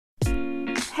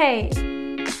Hey,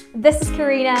 this is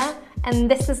Karina,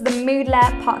 and this is the Mood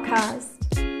Lab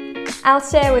podcast. I'll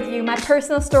share with you my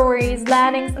personal stories,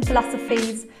 learnings, and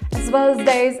philosophies, as well as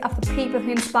those of the people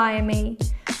who inspire me.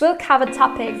 We'll cover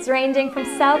topics ranging from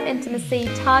self-intimacy,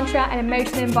 tantra, and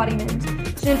emotional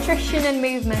embodiment, to nutrition and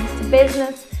movement, to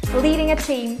business, leading a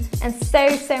team, and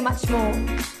so much more.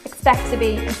 Expect to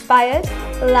be inspired,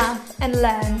 laugh, and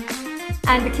learn.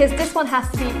 And because this one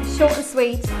has to be short and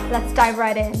sweet, let's dive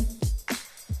right in.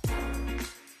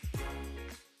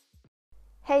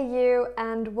 Hey you,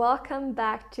 and welcome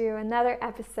back to another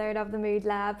episode of the Mood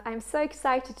Lab. I'm so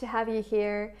excited to have you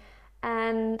here,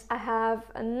 and I have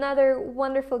another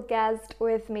wonderful guest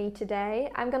with me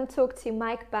today. I'm going to talk to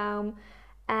Mike Baum,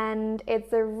 and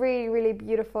it's a really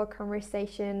beautiful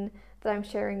conversation that I'm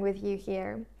sharing with you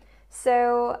here.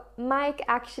 So Mike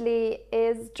actually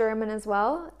is German as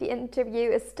well. The interview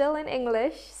is still in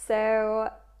English,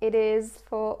 so it is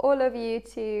for all of you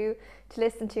to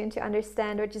listen to and to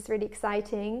understand, which is really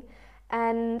exciting.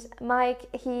 And Mike,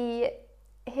 he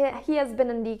has been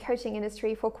in the coaching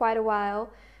industry for quite a while.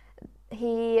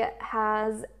 He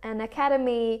has an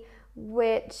academy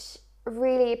which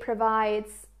really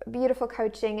provides beautiful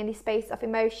coaching in the space of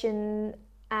emotion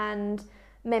and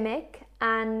mimic,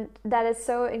 and that is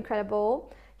so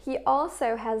incredible. He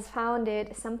also has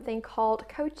founded something called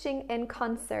Coaching in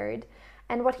Concert,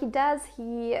 and what he does,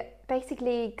 he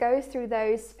basically goes through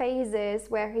those phases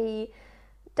where he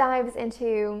dives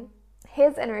into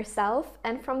his inner self,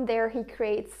 and from there he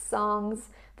creates songs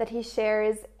that he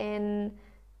shares in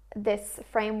this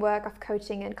framework of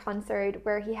Coaching in Concert,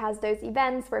 where he has those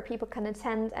events where people can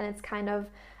attend, and it's kind of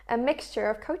a mixture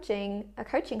of coaching, a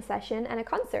coaching session and a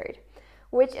concert,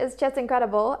 which is just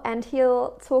incredible. And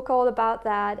he'll talk all about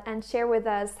that and share with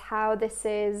us how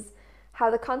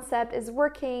the concept is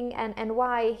working and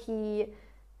why he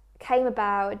came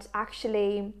about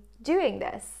actually doing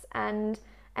this and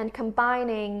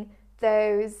combining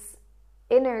those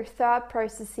inner thought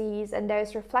processes and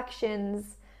those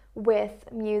reflections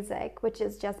with music, which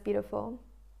is just beautiful.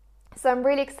 So I'm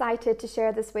really excited to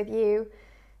share this with you.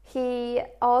 He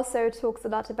also talks a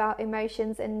lot about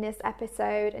emotions in this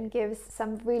episode and gives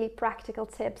some really practical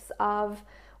tips of,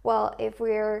 well, if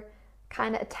we're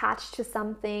kind of attached to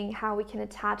something, how we can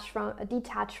detach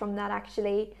from that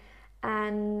actually.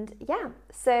 And yeah,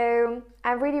 so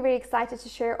I'm really excited to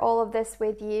share all of this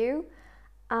with you.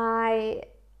 I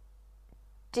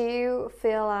do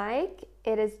feel like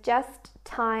it is just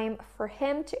time for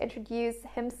him to introduce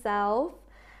himself.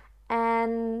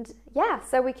 And yeah,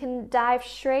 so we can dive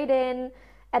straight in.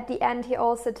 At the end, he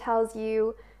also tells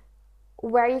you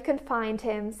where you can find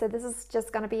him. So this is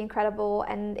just going to be incredible.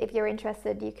 And if you're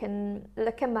interested, you can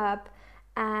look him up.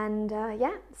 And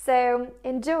yeah, so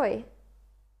enjoy.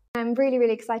 I'm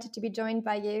really excited to be joined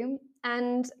by you.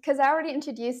 And because I already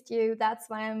introduced you, that's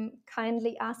why I'm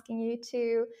kindly asking you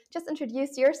to just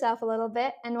introduce yourself a little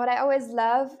bit. And what I always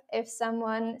love if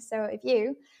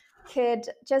you could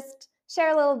just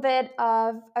share a little bit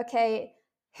of, okay,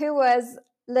 who was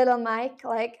little Mike?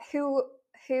 Like who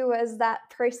was that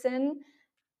person,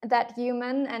 that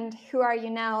human, and who are you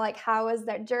now? Like how was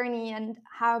that journey, and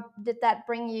how did that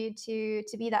bring you to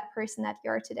be that person that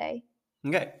you are today?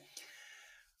 Okay.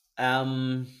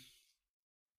 Um,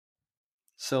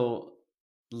 so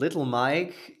little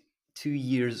Mike, 2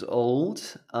 years old,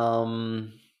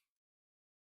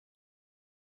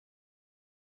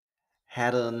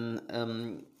 had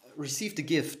an received a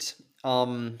gift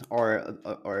or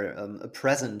a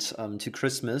present to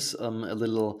Christmas, a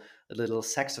little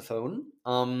saxophone.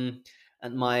 And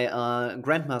my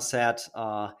grandma said,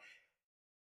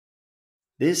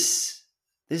 "This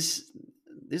this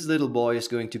this little boy is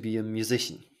going to be a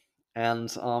musician."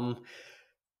 And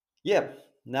yeah,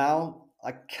 now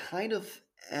I kind of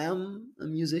am a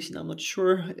musician. I'm not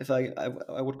sure if I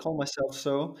would call myself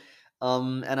so.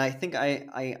 And I think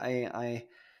I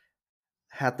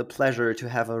had the pleasure to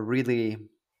have a really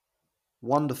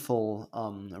wonderful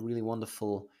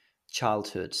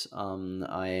childhood.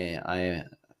 I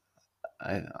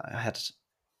had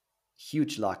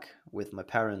huge luck with my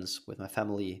parents, with my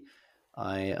family.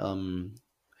 I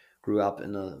grew up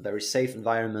in a very safe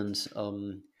environment,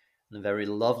 in a very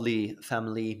lovely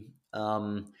family,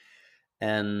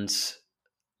 and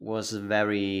was a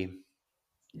very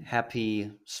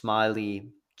happy,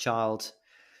 smiley child.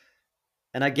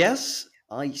 And I guess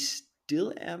I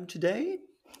still am today.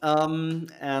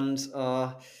 And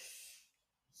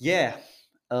yeah,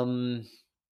 um,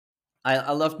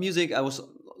 I loved music. I was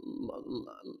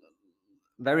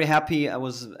very happy.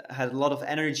 Had a lot of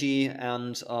energy,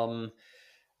 and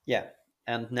yeah,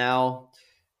 and now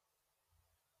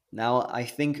now I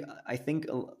think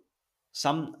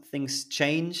some things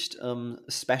changed,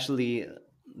 especially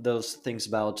those things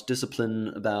about discipline,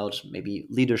 about maybe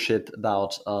leadership,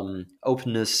 about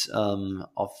openness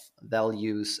of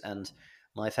values. And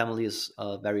my family is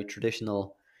very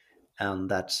traditional, and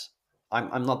that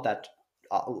I'm not that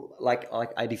like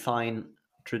I define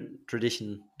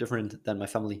tradition different than my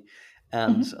family.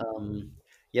 And Mhm.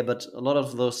 yeah, but a lot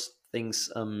of those things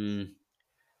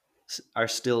are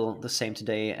still the same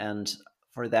today. And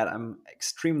for that I'm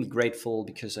extremely grateful,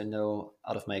 because I know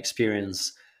out of my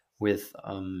experience with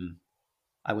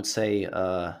I would say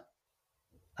uh,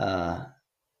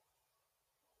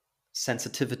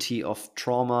 sensitivity of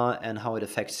trauma and how it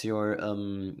affects your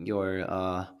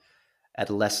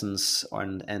adolescence,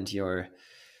 and your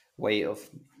way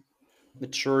of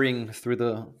maturing through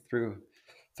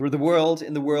the world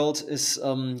in the world is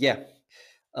yeah.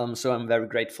 So I'm very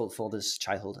grateful for this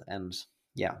childhood, and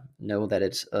yeah, know that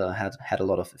it had a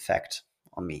lot of effect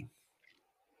on me.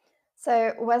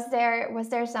 So was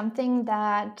there something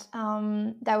that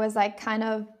that was like kind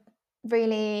of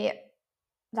really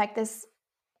like this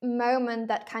moment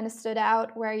that kind of stood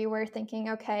out where you were thinking,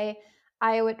 okay,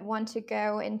 I would want to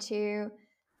go into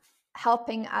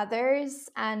helping others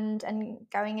and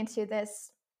going into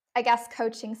this, I guess,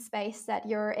 coaching space that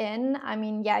you're in? I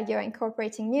mean, yeah, you're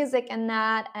incorporating music and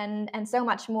that and so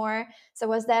much more. So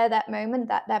was there that moment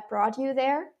that brought you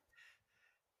there?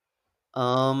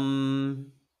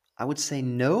 um I would say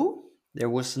no, there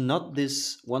was not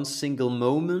this one single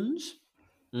moment.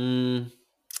 mm,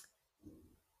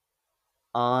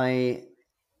 I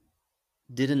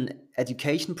did an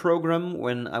education program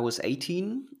when I was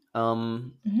 18,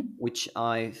 Mhm. which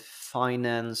I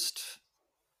financed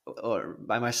or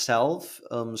by myself.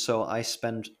 So I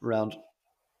spent around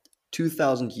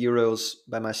 2,000 euros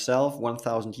by myself.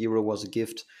 1,000 euro was a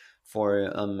gift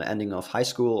for ending of high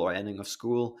school or ending of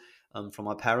school from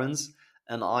my parents,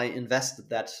 and I invested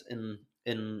that in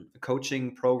a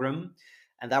coaching program,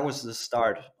 and that was the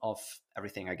start of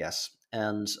everything, I guess.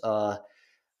 And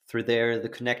through there, the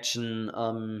connection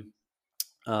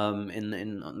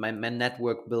in my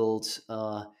network built,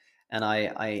 and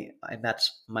I met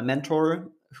my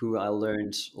mentor, who I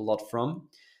learned a lot from.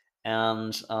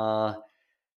 And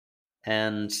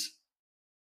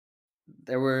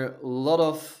there were a lot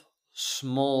of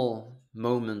small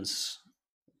moments,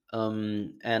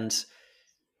 and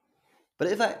but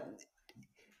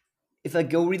if I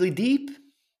go really deep,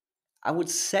 I would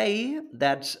say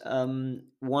that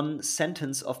one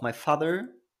sentence of my father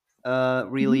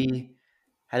Mhm. really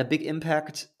had a big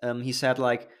impact. He said,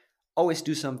 like, always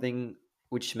do something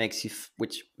which makes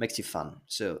you fun.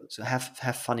 So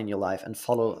have fun in your life, and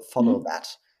follow Mhm.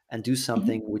 that, and do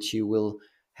something Mhm. which you will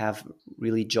have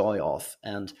really joy of.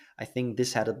 And I think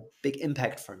this had a big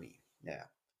impact for me. Yeah,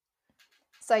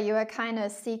 So you were kind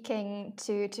of seeking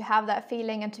to have that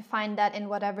feeling and to find that in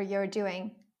whatever you're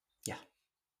doing. yeah,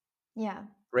 Yeah.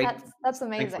 great. That's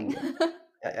Thankfully, amazing. yeah,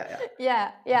 yeah, yeah, yeah.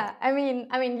 Yeah, yeah. I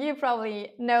mean, you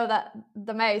probably know that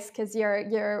the most because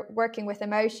you're working with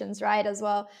emotions, right, as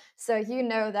well. So you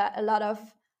know that a lot of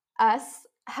us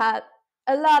had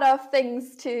a lot of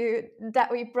things to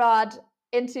that we brought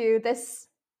into this,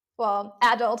 well,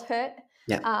 adulthood,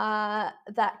 Yeah.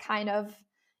 that kind of,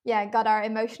 yeah, got our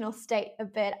emotional state a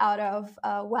bit out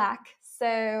of whack.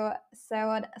 So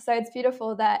it's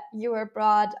beautiful that you were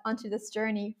brought onto this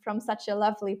journey from such a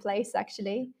lovely place,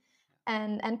 actually,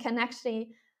 and can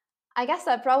actually, I guess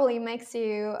that probably makes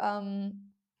you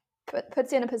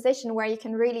puts you in a position where you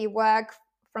can really work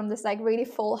from this like really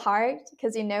full heart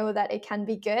because you know that it can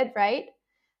be good, right?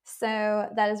 So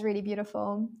that is really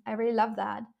beautiful. I really love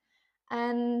that.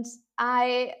 And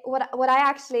what I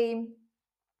actually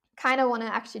kind of want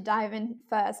to actually dive in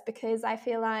first, because I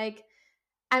feel like,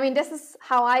 I mean, this is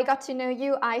how I got to know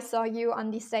you. I saw you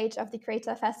on the stage of the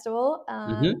Creator Festival,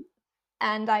 Hmm.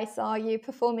 and I saw you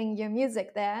performing your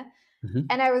music there. Hmm.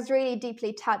 And I was really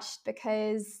deeply touched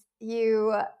because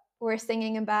you were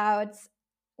singing about,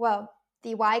 well,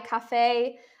 the Y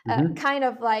Cafe, Hmm. kind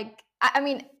of like, I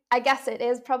mean, I guess it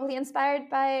is probably inspired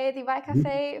by the Y Hmm.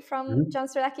 Cafe from Hmm. John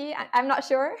Strelacki. I'm not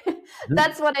sure. Hmm.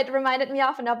 That's what it reminded me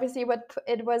of, and obviously what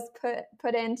it was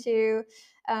put into.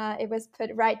 It was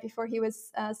put right before he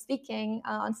was speaking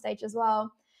on stage as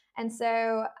well. And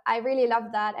so I really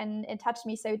loved that, and it touched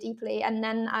me so deeply. And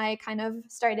then I kind of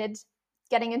started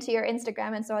getting into your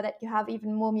Instagram and saw that you have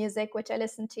even more music, which I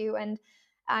listen to. And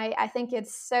I think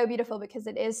it's so beautiful because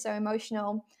it is so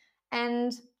emotional.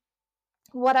 And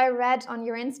what I read on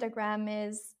your Instagram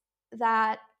is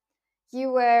that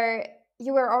you were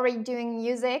you were already doing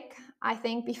music, I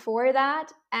think, before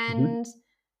that. Hmm. And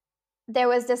there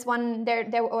was this one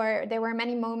there were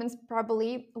many moments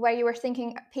probably where you were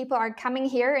thinking people are coming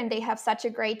here and they have such a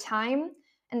great time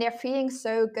and they're feeling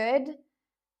so good,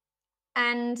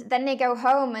 and then they go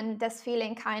home and this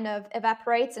feeling kind of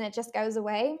evaporates and it just goes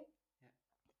away.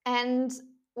 And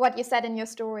what you said in your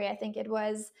story, I think it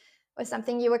was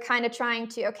something you were kind of trying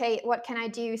to, okay, what can I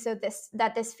do so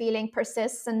this feeling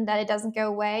persists and that it doesn't go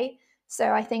away.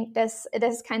 So I think this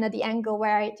is kind of the angle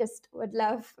where I just would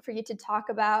love for you to talk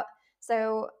about.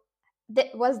 So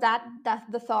was that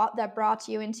the thought that brought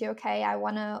you into, okay, I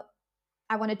want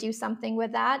to do something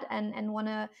with that, and want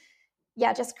to,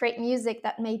 yeah, just create music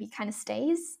that maybe kind of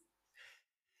stays.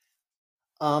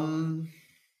 Um,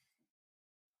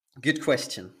 Good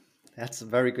question. That's a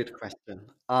very good question.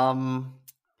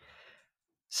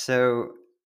 So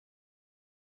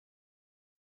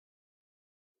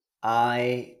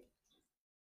I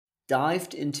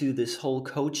dived into this whole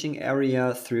coaching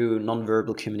area through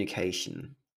nonverbal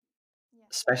communication, Yeah.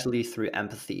 especially through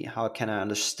empathy. How can I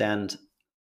understand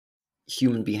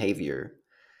human behavior?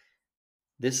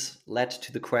 This led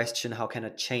to the question, how can I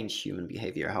change human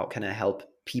behavior? How can I help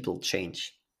people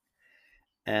change?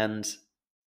 And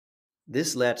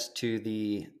this led to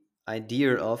the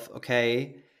idea of,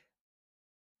 okay,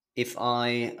 if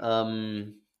I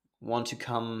want to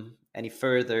come any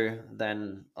further,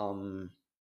 then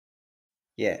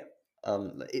yeah,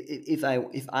 if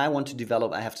I want to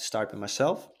develop, I have to start by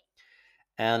myself,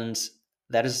 and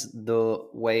that is the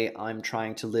way I'm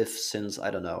trying to live since,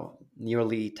 I don't know,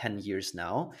 nearly 10 years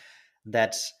now.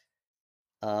 That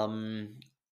um,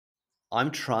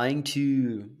 I'm trying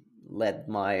to let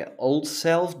my old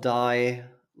self die,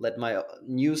 let my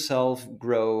new self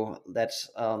grow. That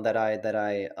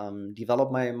I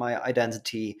develop my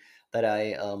identity. That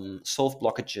I solve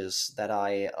blockages. That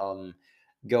I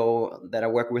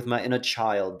work with my inner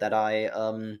child. That I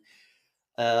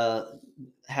uh,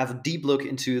 have a deep look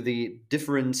into the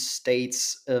different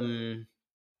states of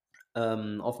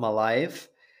my life,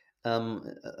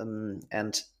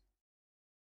 and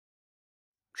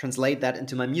translate that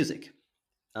into my music.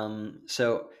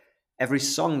 So every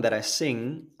song that I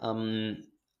sing,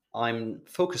 I'm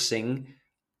focusing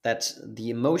that the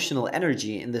emotional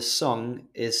energy in this song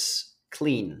is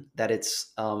clean, that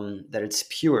it's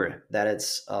pure, that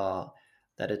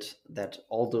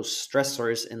all those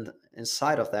stressors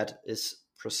inside of that is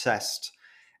processed,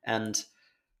 and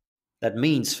that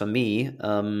means for me,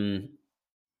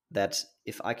 that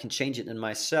if I can change it in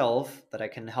myself, that I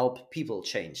can help people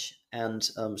change. And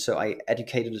so I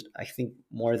educated, I think,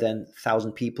 more than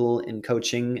 1,000 people in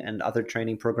coaching and other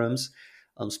training programs,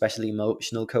 especially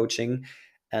emotional coaching.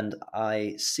 And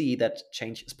I see that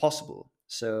change is possible.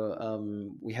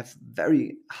 So we have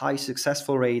very high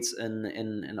successful rates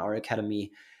in our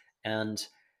academy. And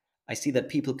I see that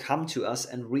people come to us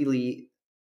and really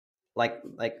like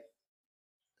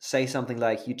say something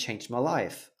like, you changed my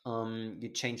life, you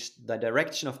changed the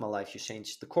direction of my life, you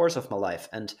changed the course of my life.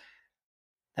 And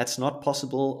that's not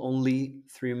possible only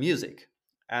through music.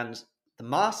 And the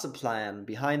master plan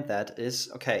behind that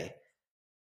is, okay,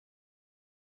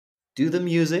 do the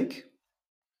music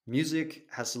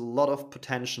has a lot of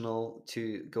potential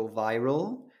to go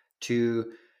viral,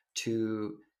 to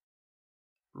to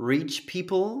reach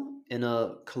people in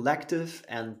a collective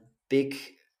and big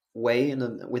way,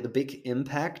 with a big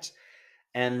impact,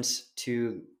 and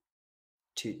to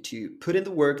put in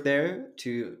the work there,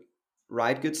 to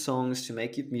write good songs, to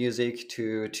make good music,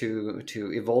 to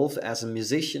evolve as a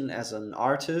musician, as an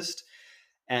artist,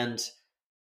 and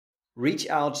reach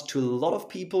out to a lot of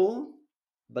people,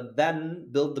 but then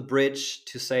build the bridge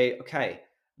to say, okay,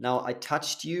 now I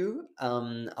touched you,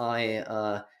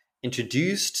 I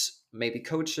introduced maybe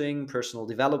coaching, personal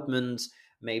development,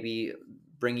 maybe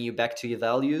bringing you back to your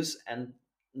values, and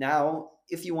now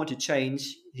if you want to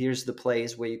change, here's the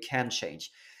place where you can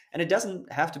change. And it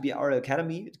doesn't have to be our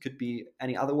academy, it could be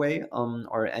any other way,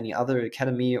 or any other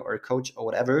academy or coach or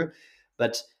whatever,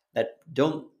 but that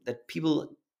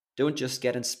people don't just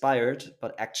get inspired,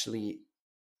 but actually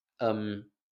um,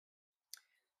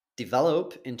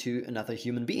 develop into another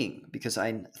human being. Because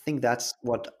I think that's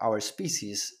what our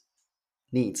species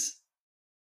needs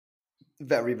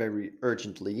very, very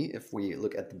urgently, if we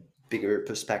look at the bigger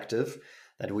perspective,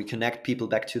 that we connect people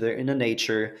back to their inner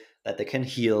nature, that they can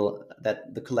heal,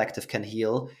 that the collective can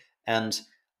heal. And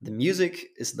the music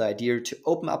is the idea to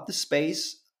open up the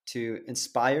space, to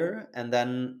inspire, and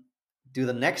then do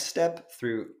the next step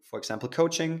through, for example,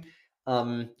 coaching,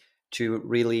 to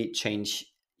really change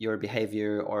your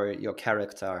behavior or your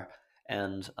character.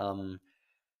 And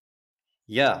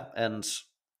yeah, and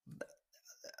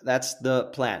that's the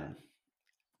plan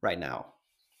right now.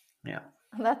 Yeah.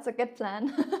 That's a good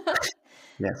plan.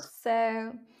 Yes.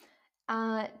 So,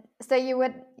 so you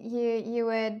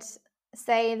would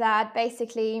say that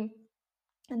basically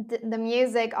the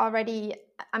music already,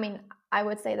 I mean, I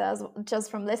would say that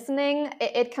just from listening,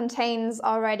 it contains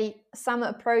already some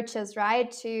approaches,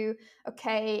 right? To,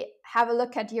 okay, have a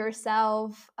look at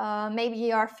yourself. Maybe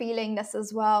you are feeling this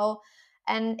as well.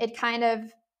 And it kind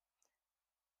of,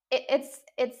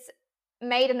 it's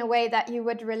made in a way that you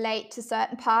would relate to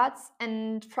certain parts.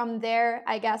 And from there,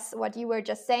 I guess what you were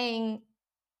just saying,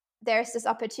 there's this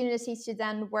opportunity to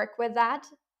then work with that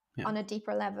Yeah. on a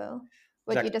deeper level.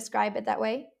 Would you Exactly. describe it that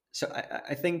way? So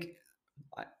I think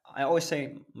I always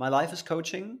say my life is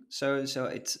coaching. So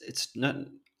it's not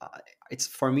it's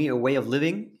for me a way of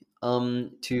living,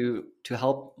 to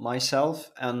help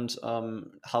myself and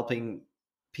helping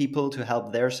people to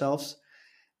help themselves.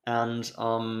 And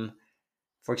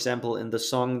for example, in the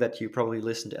song that you probably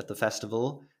listened at the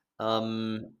festival,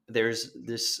 there's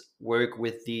this work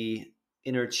with the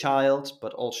inner child,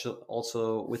 but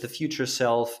also with the future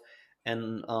self,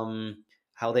 and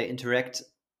how they interact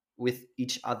with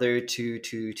each other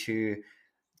to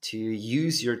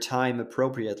use your time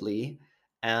appropriately,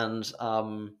 and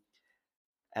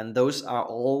those are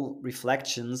all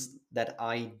reflections that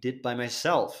I did by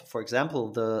myself. For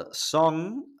example, the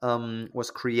song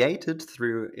was created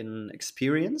through an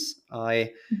experience.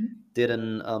 I Mhm. did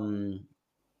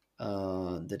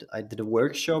I did a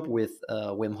workshop with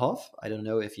Wim Hof. I don't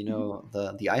know if you Mhm. know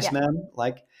the Yeah. Iceman.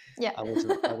 Like, Yeah. I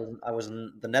was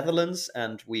in the Netherlands,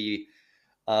 and we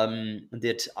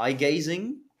did eye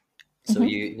gazing. So Mhm.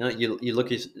 you look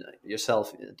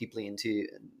yourself deeply into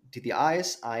the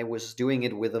eyes. I was doing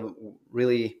it with a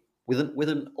really with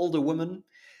an older woman,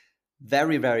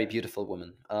 very very beautiful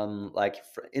woman, like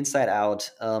inside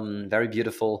out, very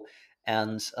beautiful,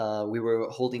 and we were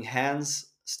holding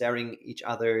hands, staring each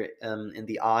other in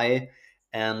the eye,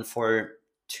 and for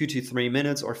 2 to 3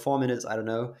 minutes or 4 minutes, I don't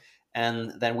know,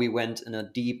 and then we went in a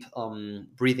deep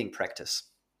breathing practice.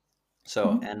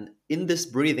 So, Mhm. and in this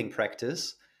breathing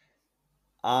practice,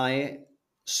 I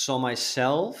saw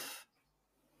myself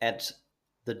at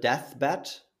the deathbed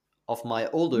of my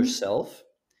older Mhm. self.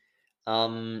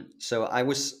 So I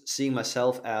was seeing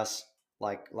myself as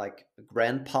like a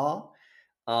grandpa,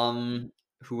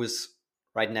 who was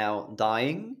right now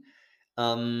dying.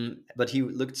 But he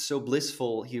looked so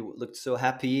blissful. He looked so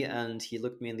happy, and he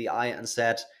looked me in the eye and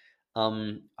said,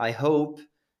 "I hope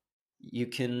you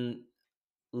can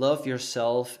love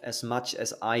yourself as much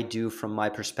as I do from my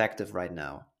perspective right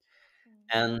now."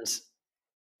 And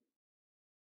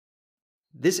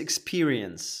this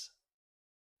experience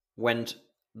went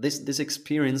this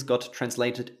experience got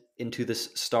translated into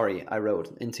this story I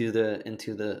wrote, into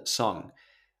the song.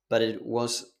 But it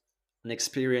was an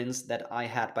experience that I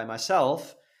had by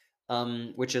myself,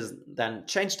 which is then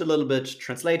changed a little bit,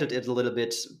 translated it a little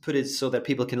bit, put it so that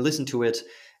people can listen to it.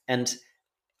 And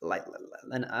like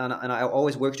and I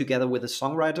always work together with a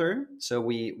songwriter, so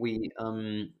we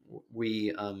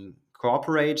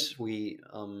cooperate. We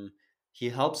He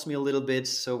helps me a little bit,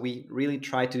 so we really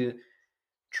try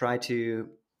to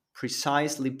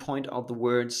precisely point out the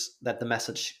words that the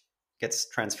message gets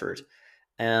transferred.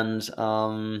 And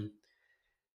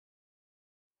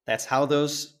that's how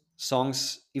those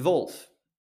songs evolve,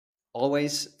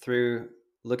 always through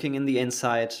looking in the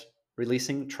inside,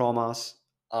 releasing traumas,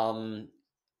 um,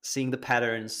 seeing the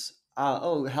patterns.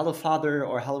 Oh, hello, father,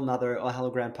 or hello, mother, or hello,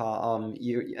 grandpa.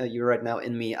 You're right now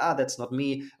in me. That's not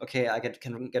me. Okay,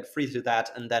 can get free to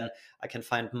that, and then I can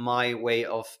find my way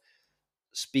of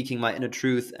speaking my inner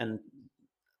truth, and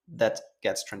that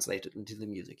gets translated into the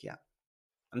music. Yeah,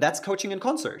 and that's coaching in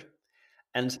concert.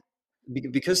 And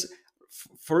because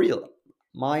for real,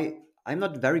 my I'm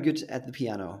not very good at the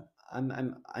piano.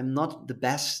 I'm not the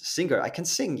best singer. I can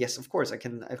sing, yes, of course. I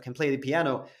can play the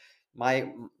piano.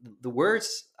 My The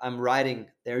words I'm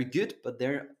writing, they're good, but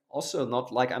they're also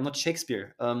not like, I'm not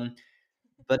Shakespeare.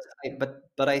 But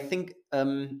I think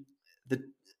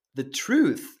the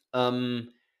truth,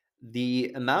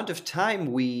 the amount of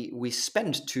time we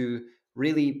spend to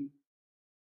really,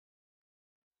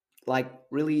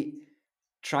 really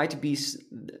try to be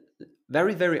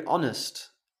very very honest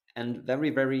and very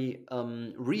very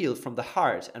real from the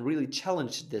heart, and really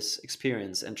challenge this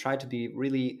experience, and try to be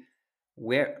really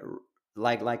where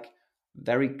like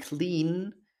very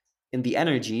clean in the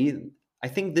energy. I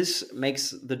think this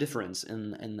makes the difference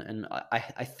in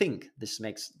I think this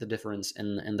makes the difference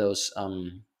in those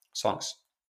songs.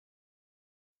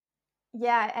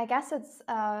 Yeah, I guess it's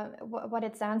what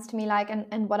it sounds to me like,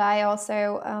 and what I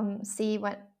also see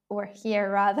when, or hear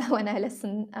rather, when I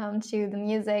listen to the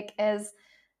music is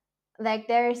like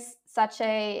there's such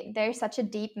a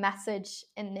deep message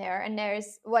in there, and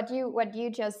there's what you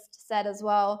just said as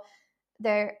well.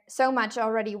 There so much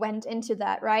already went into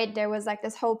that, right? There was like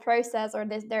this whole process, or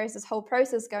there's this whole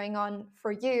process going on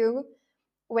for you,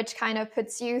 which kind of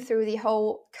puts you through the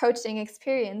whole coaching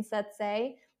experience, let's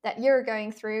say, that you're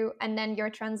going through, and then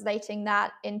you're translating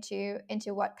that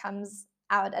into what comes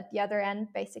out at the other end,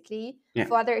 basically, Yeah.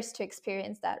 for others to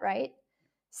experience that, right?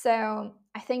 So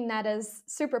I think that is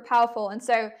super powerful. And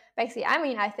so basically, I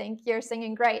mean, I think you're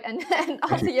singing great, and Thank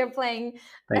also you. you're playing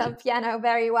Thank you. piano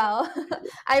very well.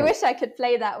 I Thank wish I could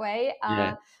play that way. you.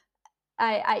 Yeah.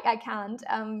 I can't.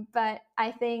 But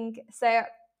I think so.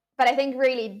 But I think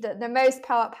really the most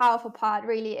powerful part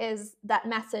really is that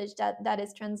message that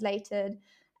is translated,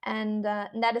 and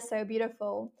that is so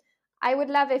beautiful. I would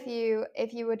love if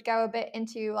you would go a bit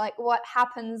into like what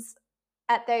happens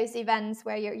at those events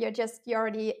where you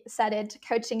already said it,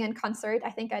 coaching in concert.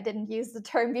 I think I didn't use the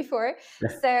term before. Yeah.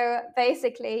 So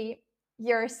basically,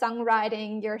 your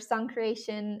songwriting, your song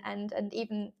creation, and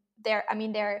even there, I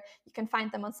mean, there you can find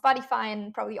them on Spotify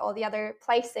and probably all the other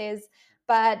places.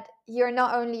 But you're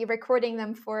not only recording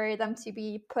them for them to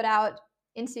be put out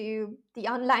into the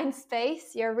online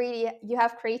space, you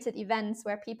have created events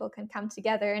where people can come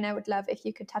together, and I would love if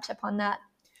you could touch upon that.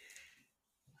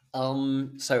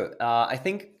 I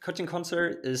think coaching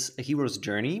concert is a hero's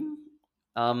journey.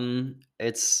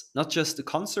 It's not just a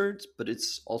concert, but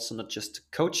it's also not just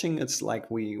coaching. It's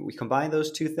like we combine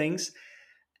those two things,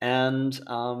 and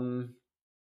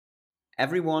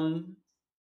everyone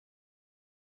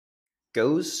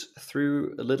goes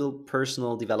through a little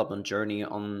personal development journey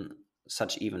on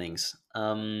such evenings.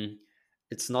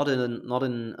 It's not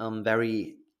an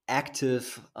very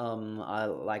active,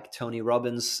 like Tony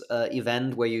Robbins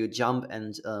event where you jump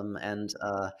and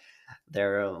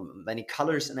there are many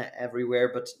colors in it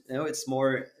everywhere. But it's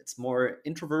more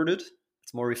introverted.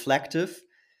 It's more reflective.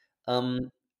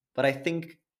 But I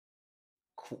think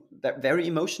very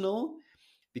emotional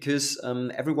because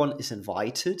everyone is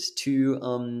invited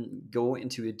to go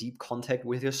into a deep contact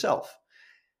with yourself.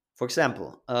 For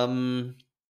example,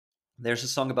 there's a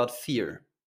song about fear,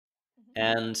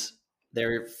 and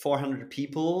there are 400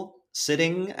 people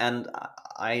sitting, and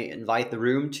I invite the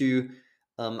room to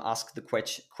ask the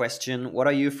question, what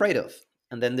are you afraid of?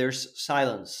 And then there's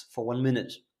silence for 1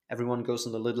 minute. Everyone goes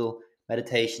on a little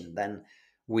meditation. Then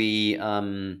we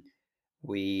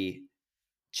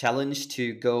challenge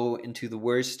to go into the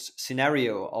worst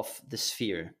scenario of this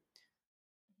fear.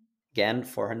 Again,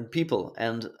 400 people.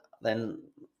 And then,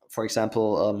 for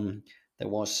example, there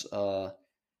was a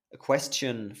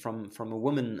question from a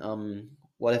woman.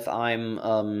 What if I'm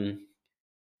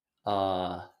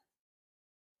uh,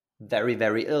 very,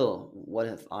 very ill? What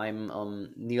if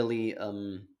I'm nearly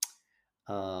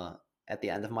uh, at the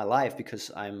end of my life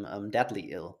because I'm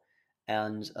deadly ill?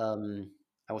 And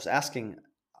I was asking,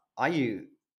 are you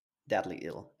deadly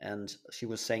ill? And she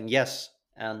was saying yes.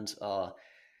 And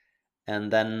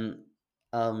then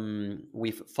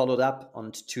we've followed up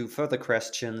on two further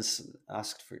questions,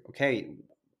 asked for, okay,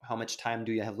 how much time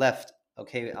do you have left?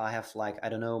 Okay, I have, like, I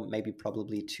don't know, maybe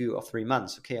probably 2 or 3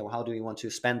 months. Okay, well, how do you want to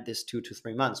spend this 2 to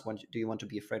 3 months? Do you want to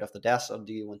be afraid of the death, or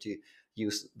do you want to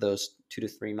use those 2 to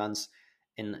 3 months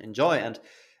in joy?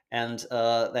 And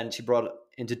then she brought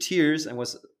into tears and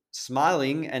was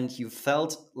smiling, and you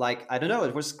felt like, I don't know,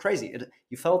 it was crazy.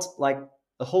 You felt like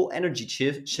a whole energy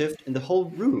shift in the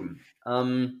whole room.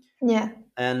 Yeah.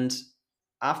 And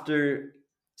after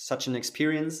such an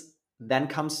experience, then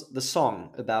comes the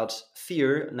song about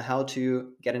fear and how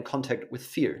to get in contact with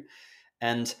fear.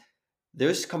 And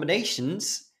those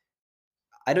combinations,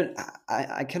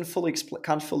 I can't fully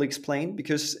explain,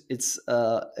 because it's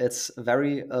a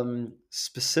very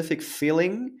specific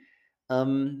feeling.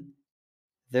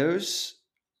 Those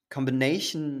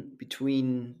combination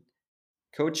between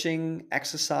coaching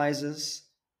exercises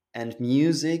and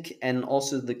music and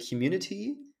also the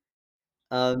community,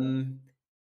 um,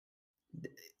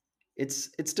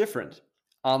 it's different.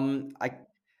 I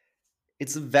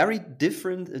It's a very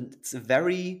different, and it's a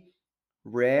very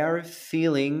rare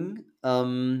feeling,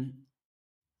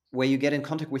 where you get in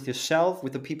contact with yourself,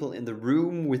 with the people in the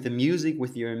room, with the music,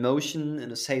 with your emotion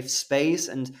in a safe space,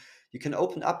 and you can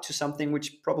open up to something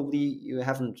which probably you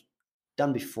haven't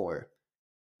done before.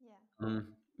 Yeah.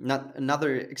 Not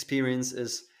another experience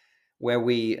is where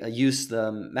we use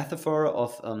the metaphor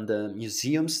of the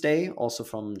museum stay, also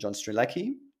from John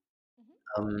Strzelecki,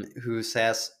 who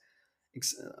says,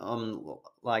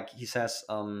 like he says,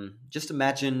 just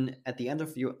imagine at the end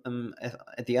of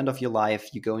your life,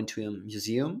 you go into a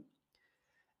museum,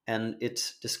 and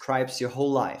it describes your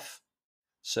whole life.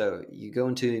 So you go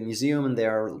into a museum and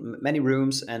there are many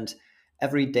rooms, and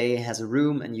every day has a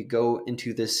room, and you go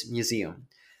into this museum.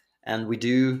 And we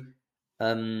do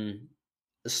um,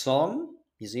 a song,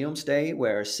 Museums Day,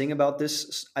 where I sing about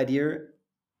this idea.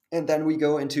 And then we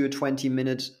go into a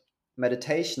 20-minute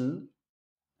meditation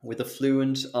with a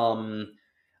fluent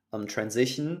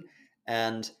transition.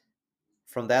 And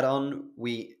from that on,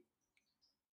 we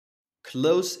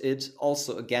close it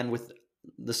also again with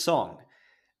the song.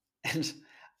 And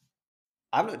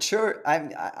I'm not sure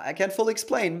I can't fully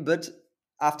explain, but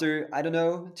after, I don't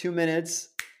know, 2 minutes,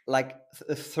 like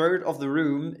a third of the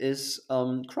room is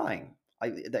crying.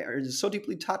 They are so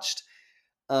deeply touched.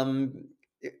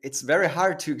 It's very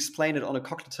hard to explain it on a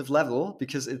cognitive level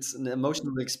because it's an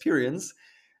emotional experience.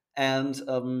 And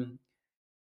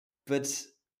but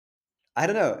I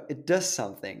don't know, it does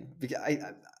something. Because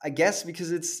I guess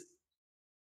because it's,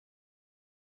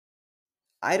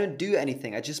 I don't do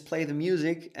anything. I just play the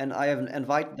music and I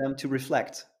invite them to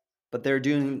reflect, but they're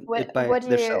doing it What by what do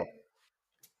you themselves.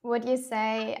 what do you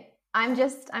say? I'm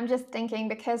just thinking,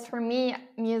 because for me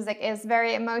music is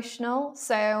very emotional,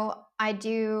 so I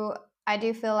do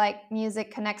feel like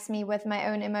music connects me with my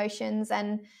own emotions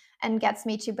and gets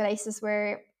me to places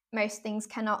where most things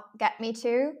cannot get me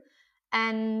to.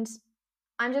 And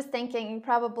I'm just thinking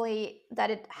probably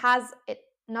that it has it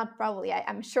not probably,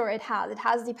 I'm sure it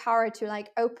has the power to like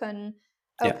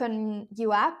Yeah. open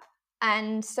you up,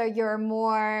 and so you're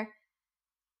more,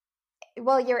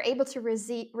 well, you're able to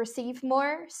receive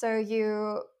more, so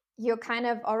you kind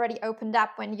of already opened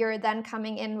up when you're then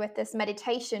coming in with this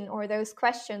meditation or those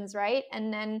questions, right?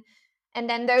 And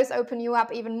then those open you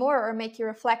up even more or make you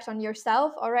reflect on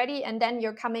yourself already, and then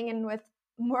you're coming in with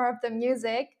more of the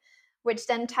music, which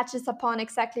then touches upon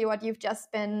exactly what you've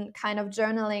just been kind of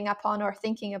journaling upon or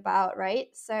thinking about, right?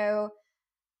 So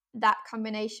that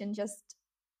combination just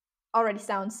already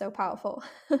sounds so powerful.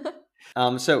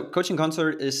 So coaching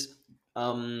concert is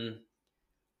um,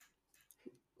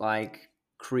 like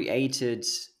created,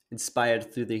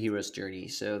 inspired through the hero's journey.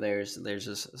 So there's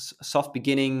a soft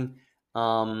beginning.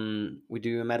 We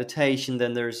do a meditation,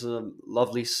 then there's a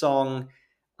lovely song.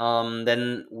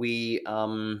 Then we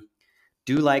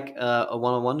do like a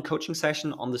one-on-one coaching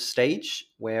session on the stage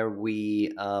where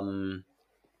we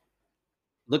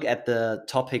look at the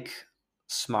topic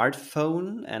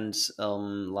smartphone and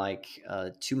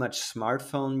too much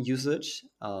smartphone usage.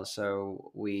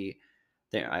 So we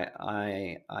there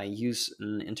I use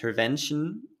an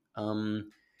intervention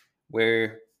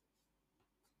where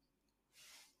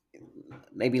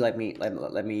maybe let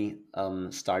me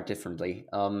start differently.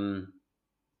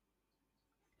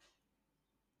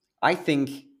 I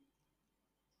think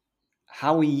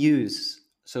how we use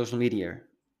social media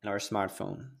in our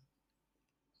smartphone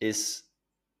is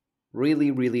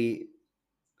really really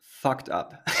fucked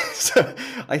up. So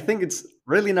I think it's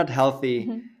really not healthy.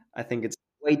 Mhm. I think it's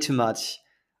way too much.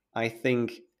 I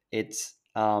think it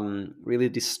really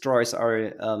destroys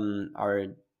our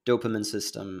dopamine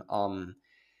system.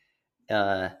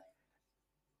 Uh,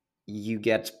 you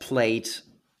get played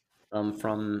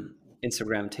from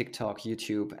Instagram, TikTok,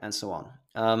 YouTube, and so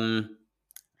on.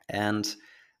 And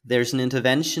there's an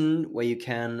intervention where you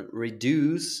can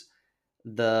reduce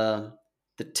the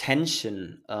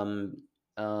tension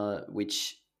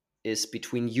which is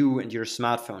between you and your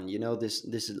smartphone. You know,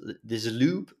 this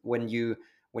loop when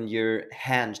your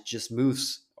hand just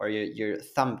moves, or your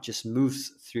thumb just moves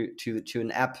through to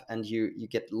an app, and you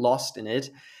get lost in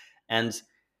it, and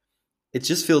it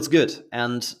just feels good.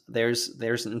 And there's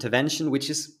an intervention which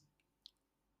is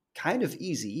kind of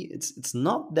easy. It's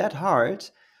not that hard,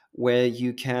 where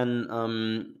you can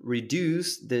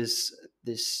reduce this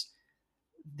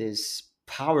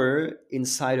power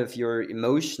inside of your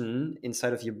emotion,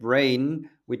 inside of your brain,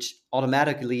 which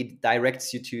automatically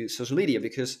directs you to social media.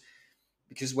 Because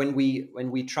when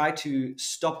we try to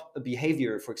stop a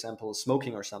behavior, for example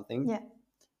smoking or something, Yeah.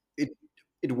 it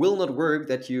it will not work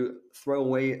that you throw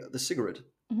away the cigarette.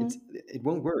 Mhm. It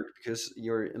won't work because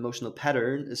your emotional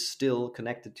pattern is still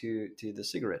connected to the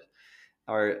cigarette,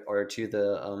 or to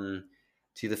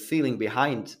the feeling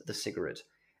behind the cigarette.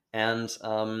 And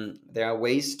there are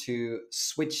ways to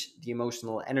switch the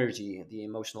emotional energy, the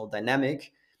emotional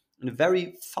dynamic, in a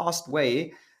very fast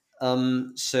way,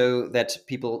 so that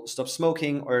people stop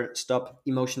smoking, or stop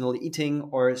emotional eating,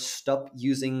 or stop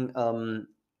using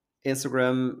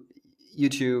Instagram,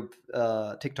 YouTube,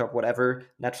 TikTok, whatever,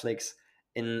 Netflix,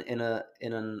 in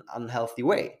an unhealthy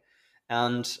way.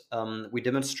 And we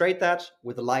demonstrate that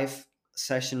with a live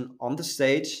session on the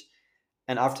stage,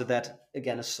 and after that,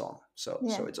 again, a song. So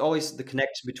it's always the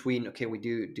connection between, okay, we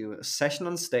do a session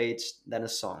on stage, then a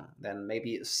song, then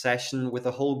maybe a session with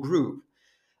a whole group.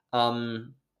 For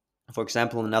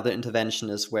example, another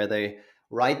intervention is where they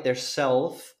write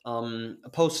themselves a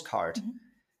postcard,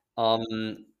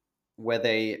 um, where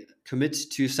they commit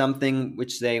to something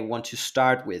which they want to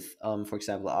start with. For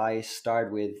example, I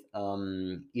start with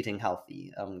eating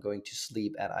healthy. I'm going to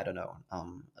sleep at, I don't know,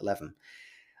 11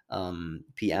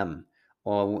 p.m.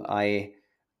 Or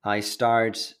I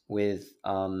start with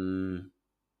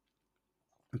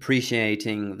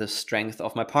appreciating the strength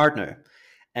of my partner.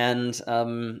 And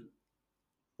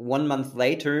 1 month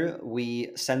later,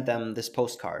 we send them this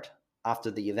postcard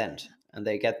after the event, and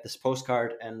they get this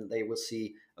postcard, and they will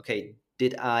see, okay,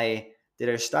 did I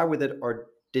start with it or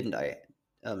didn't I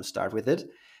start with it?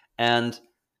 And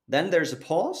then there's a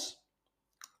pause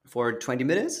for 20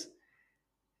 minutes,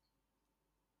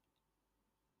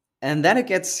 and then it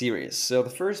gets serious. So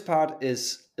the first part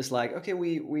is like, okay,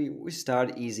 we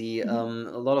start easy. A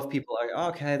lot of people are, "Oh,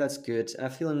 okay, that's good.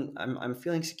 I'm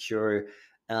feeling secure,"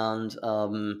 and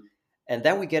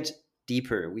then we get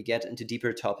deeper. We get into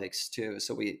deeper topics too.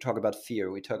 So we talk about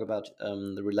fear. We talk about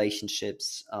the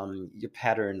relationships, your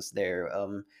patterns there.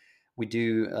 We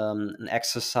do an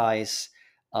exercise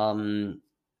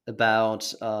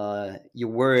about your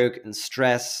work and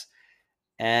stress.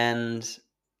 And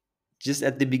just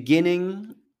at the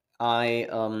beginning, I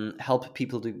help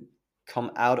people to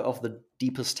come out of the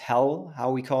deepest hell,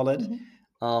 how we call it.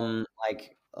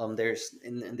 There's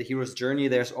in the hero's journey,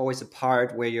 there's always a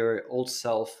part where your old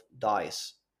self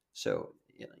dies. So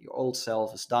your old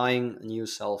self is dying, a new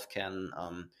self can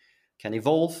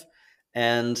evolve,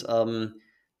 and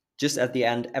just at the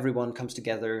end, everyone comes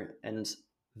together and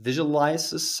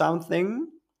visualizes something,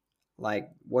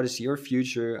 like what is your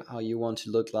future, how you want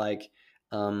to look like,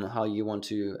 how you want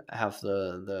to have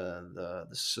the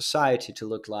society to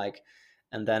look like.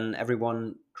 And then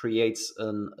everyone creates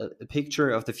a picture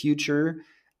of the future,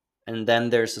 and then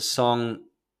there's a song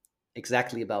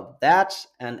exactly about that,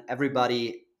 and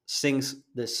everybody sings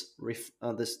this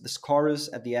chorus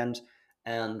at the end,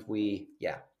 and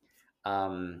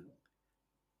um,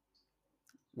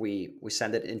 we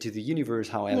send it into the universe,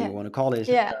 however you want to call it.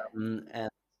 Yeah.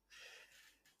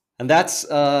 And that's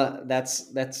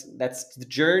the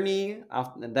journey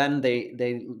after. And then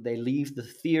they leave the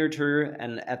theater,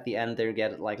 and at the end they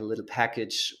get like a little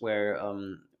package where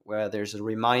there's a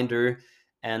reminder,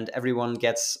 and everyone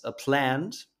gets a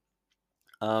plant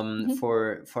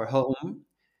for home,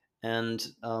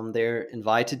 and they're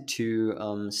invited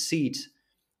to seed,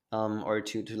 or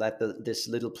to let this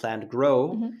little plant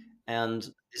grow. And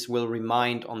this will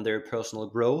remind on their personal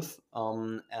growth,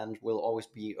 and will always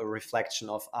be a reflection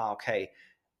of, okay,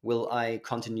 will I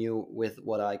continue with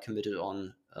what I committed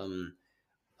on,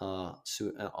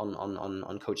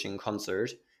 on coaching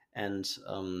concert. And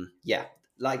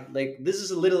like this is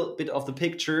a little bit of the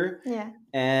picture. Yeah.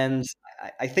 And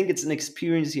I think it's an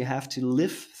experience you have to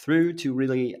live through to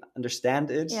really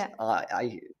understand it. Yeah.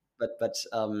 But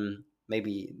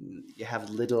maybe you have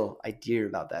a little idea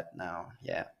about that now.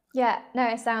 Yeah, no,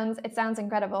 it sounds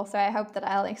incredible. So I hope that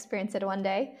I'll experience it one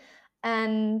day.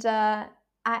 And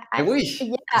I wish.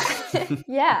 yeah,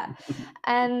 yeah.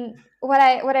 And what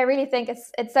I really think is,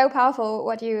 it's so powerful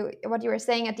what you were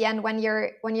saying at the end, when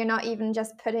you're not even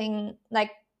just putting,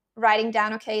 like, writing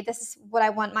down, okay, this is what I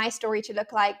want my story to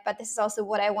look like, but this is also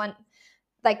what I want,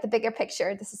 like, the bigger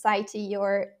picture, the society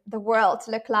or the world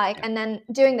to look like. And then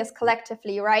doing this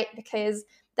collectively, right? Because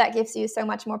that gives you so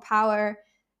much more power.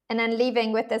 And then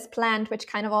leaving with this plant, which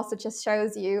kind of also just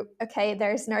shows you, okay,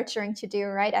 there's nurturing to do,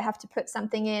 right? I have to put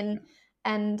something in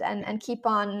and keep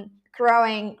on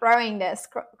growing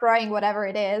whatever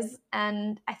it is.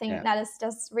 And I think that is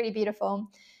just really beautiful.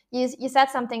 You said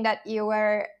something that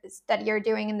you're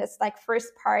doing in this, like,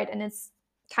 first part, and it's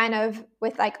kind of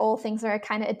with, like, all things are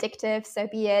kind of addictive. So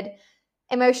be it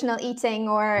emotional eating,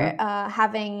 or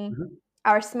having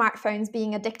our smartphones,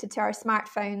 being addicted to our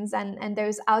smartphones, and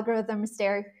those algorithms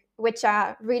there, which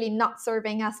are really not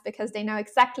serving us, because they know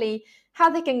exactly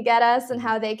how they can get us and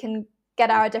how they can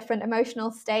get our different emotional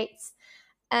states.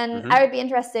 And I would be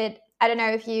interested, I don't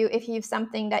know if you've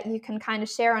something that you can kind of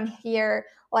share on here,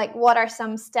 like, what are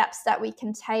some steps that we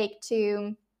can take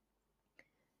to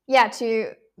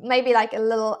maybe, like, a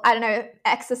little, I don't know,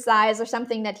 exercise or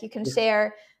something that you can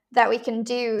share that we can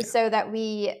do, so that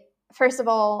we, first of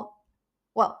all,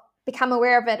 become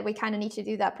aware of it. We kind of need to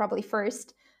do that probably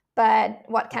first. But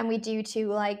what can we do to,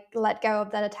 like, let go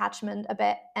of that attachment a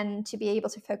bit, and to be able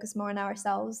to focus more on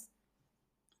ourselves?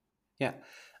 Yeah.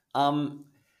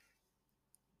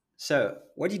 So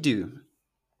what do you do?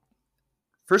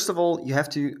 First of all, you have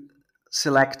to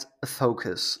select a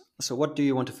focus. So what do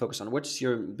you want to focus on? What's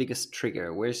your biggest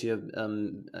trigger? Where's your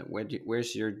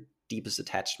where's your deepest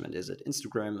attachment? Is it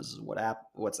Instagram? Is it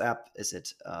WhatsApp? Is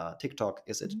it TikTok?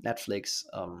 Is it Netflix?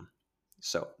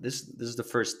 So this is the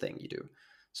first thing you do.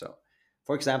 So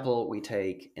for example, we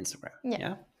take Instagram.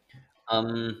 Yeah.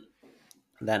 Yeah.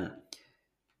 Then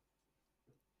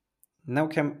now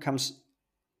comes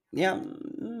yeah.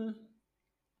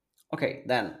 Okay,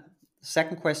 then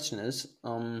second question is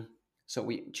so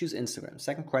we choose Instagram.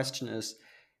 Second question is,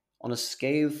 on a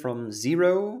scale from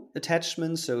 0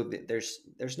 attachment, so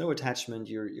there's no attachment,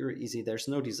 you're easy, there's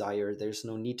no desire, there's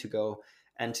no need to go,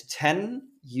 and to 10,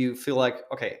 you feel like,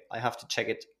 okay, I have to check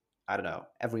it, I don't know,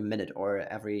 every minute or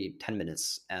every 10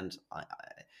 minutes, and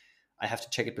I have to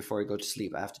check it before I go to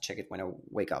sleep. I have to check it when I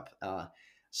wake up.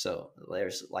 So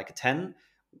there's like a 10.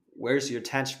 Where's your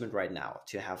attachment right now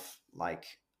to have like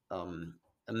a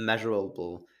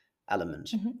measurable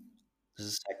element? This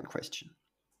is the second question.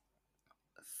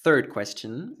 Third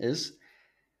question is,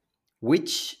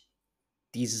 which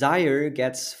desire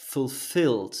gets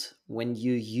fulfilled when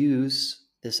you use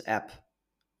this app?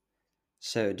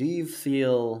 So do you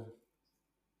feel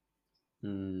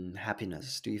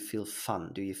happiness? Do you feel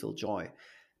fun? Do you feel joy?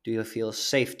 Do you feel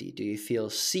safety? Do you feel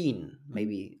seen?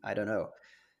 Maybe, I don't know.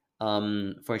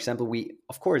 For example, we,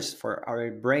 of course, for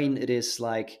our brain, it is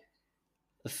like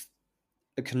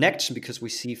a connection because we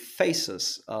see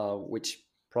faces which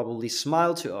probably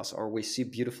smile to us, or we see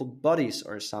beautiful bodies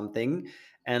or something.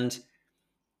 And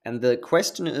the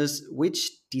question is, which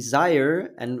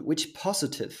desire and which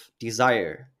positive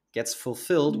desire gets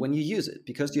fulfilled when you use it?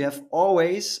 Because you have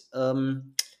always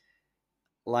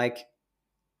like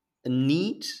a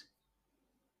need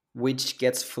which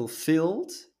gets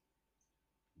fulfilled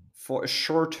for a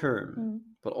short term,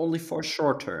 but only for a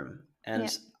short term. And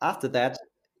after that,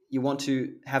 you want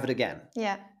to have it again.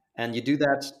 Yeah. And you do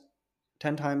that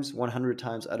 10 times, 100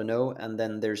 times, I don't know. And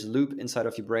then there's a loop inside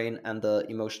of your brain, and the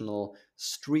emotional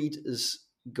street is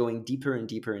going deeper and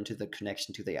deeper into the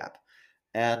connection to the app.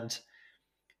 And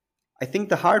I think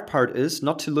the hard part is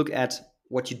not to look at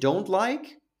what you don't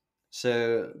like.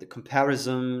 So the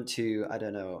comparison to, I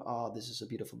don't know, oh, this is a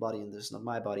beautiful body and this is not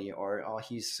my body, or oh,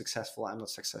 he's successful, I'm not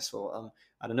successful.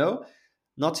 I don't know.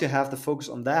 Not to have the focus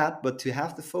on that, but to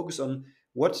have the focus on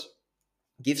what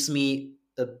gives me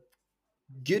a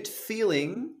good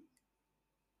feeling,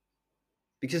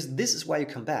 because this is why you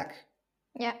come back.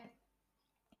 Yeah.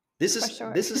 This is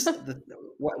the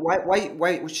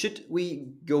why should we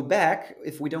go back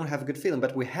if we don't have a good feeling?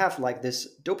 But we have like this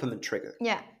dopamine trigger.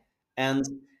 Yeah. And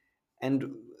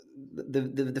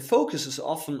the focus is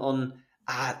often on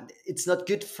it's not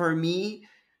good for me,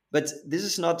 but this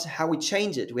is not how we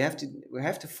change it. We have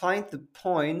to find the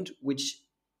point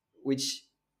which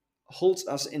holds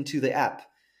us into the app,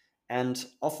 and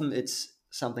often it's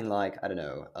something like, I don't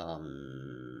know,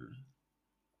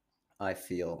 I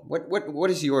feel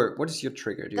what is your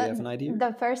trigger? Do you have an idea?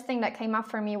 The first thing that came up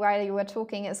for me while you were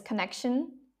talking is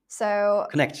connection. So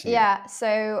connection. Yeah.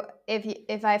 So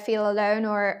if I feel alone,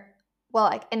 or well,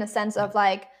 like in a sense of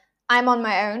like I'm on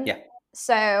my own. Yeah.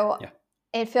 So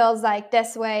it feels like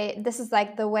this is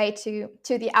like the way to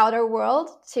the outer world,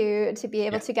 to be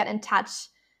able to get in touch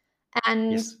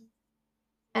and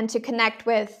and to connect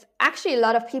with actually a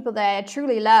lot of people that I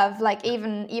truly love, like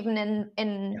even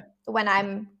in when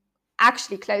I'm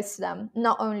actually close to them,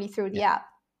 not only through the app.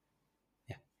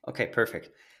 Yeah. Okay, perfect.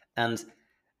 And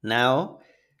now,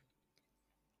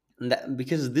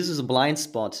 because this is a blind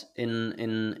spot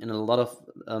in a lot of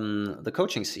the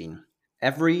coaching scene,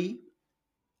 every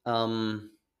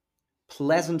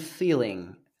pleasant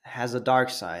feeling has a dark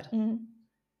side.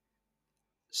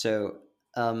 So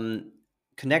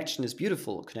connection is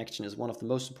beautiful. Connection is one of the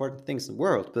most important things in the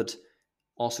world, but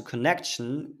also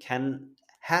connection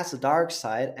has a dark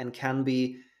side and can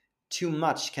be too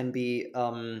much, can be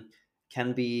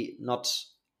not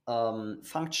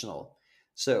functional.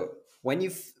 So when you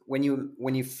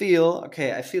feel,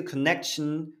 okay, I feel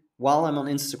connection while I'm on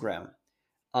Instagram,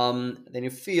 then you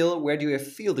feel, where do I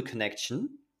feel the connection?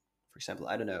 For example,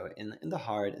 I don't know, in the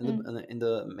heart, in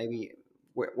the maybe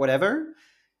whatever.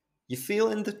 You feel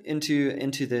into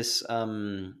this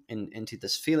into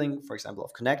this feeling, for example,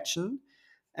 of connection,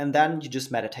 and then you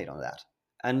just meditate on that,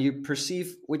 and you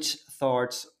perceive which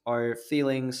thoughts or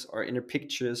feelings or inner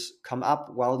pictures come up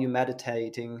while you're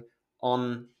meditating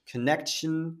on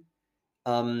connection,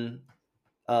 in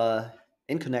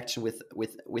connection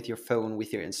with your phone,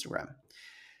 with your Instagram,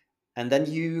 and then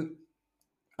you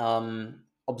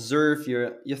observe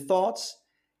your thoughts,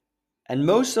 and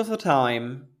most of the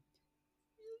time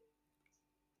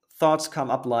thoughts come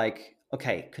up like,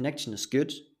 okay, connection is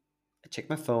good. I I check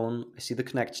my phone, I see the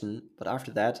connection, but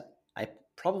after that, I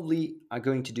probably are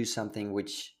going to do something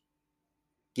which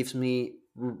gives me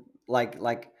like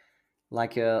like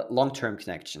like a long-term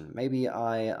connection. Maybe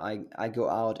I go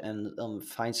out and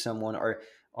find someone, or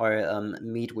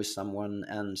meet with someone,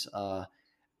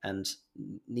 and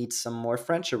need some more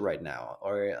friendship right now,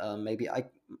 or maybe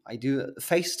I do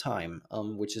FaceTime,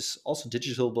 which is also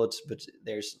digital, but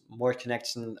there's more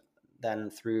connection than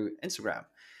through Instagram.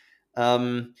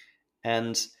 um,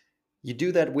 and you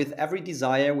do that with every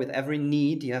desire, with every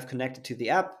need you have connected to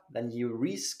the app. Then you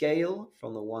rescale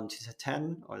from the 1 to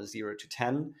 10, or 0 to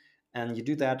 10, and you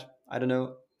do that, I don't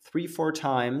know, 3 4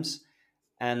 times.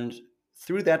 And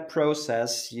through that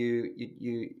process, you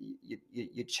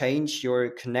change your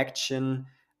connection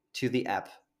to the app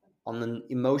on an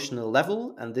emotional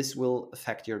level, and this will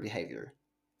affect your behavior.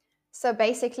 So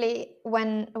basically,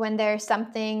 when there's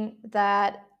something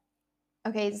that,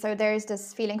 okay, so there's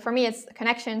this feeling, for me it's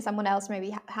connection, someone else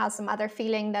maybe has some other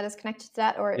feeling that is connected to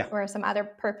that, Yeah, or some other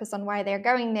purpose on why they're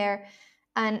going there,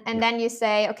 and yeah. then you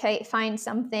say, okay, find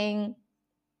something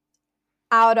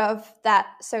out of that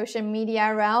social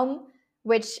media realm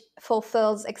which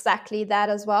fulfills exactly that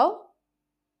as well.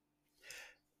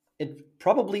 It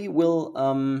probably will,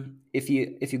 if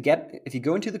you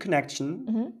go into the connection,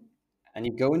 Mm-hmm. and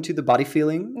you go into the body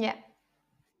feeling, Yeah.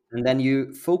 and then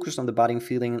you focus on the body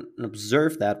feeling and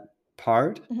observe that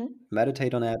part, Mm-hmm.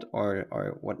 meditate on that,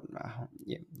 or what,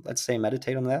 yeah, let's say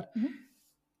meditate on that. Mm-hmm.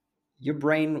 Your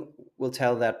brain will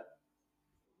tell that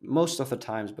most of the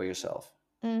times by yourself.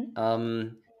 Mm.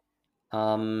 um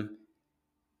um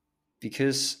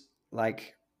because,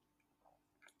 like,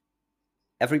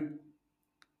 every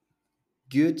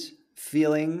good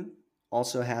feeling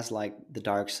also has, like, the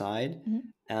dark side.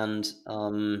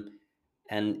 Mm-hmm.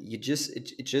 And you just,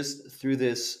 it just, through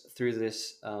this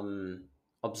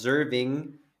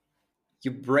observing,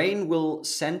 your brain will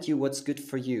send you what's good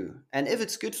for you. And if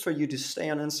it's good for you to stay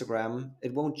on Instagram,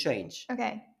 it won't change.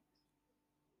 Okay.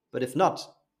 But if not,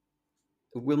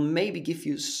 it will maybe give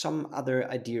you some other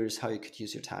ideas how you could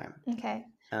use your time. Okay.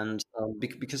 And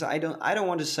because I don't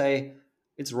want to say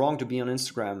it's wrong to be on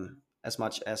Instagram as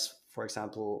much as, for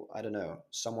example, I don't know,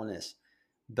 someone is.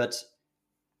 But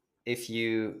if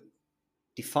you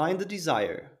define the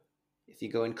desire, if you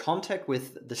go in contact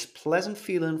with this pleasant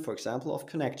feeling, for example, of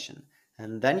connection,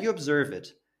 and then you observe it,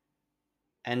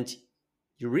 and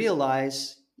you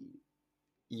realize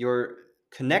your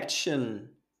connection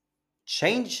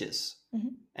changes, Mm-hmm.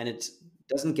 and it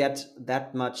doesn't get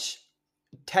that much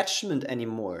attachment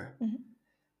anymore, Mm-hmm.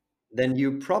 then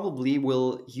you probably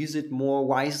will use it more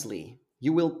wisely.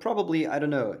 You will probably, I don't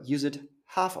know, use it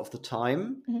half of the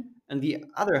time, Mm-hmm. and the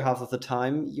other half of the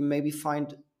time, you maybe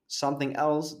find something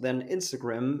else than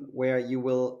Instagram where you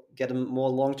will get a more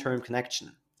long term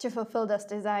connection. To fulfill this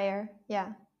desire.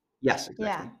 Yeah. Yes, Yeah.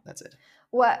 exactly. That's it.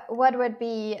 What would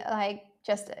be, like,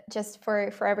 just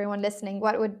for everyone listening,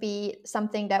 what would be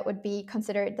something that would be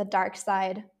considered the dark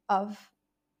side of,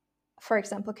 for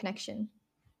example, connection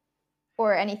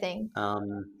or anything?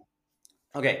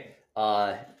 Okay.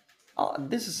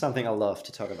 This is something I love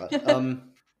to talk about.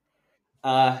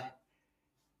 Uh,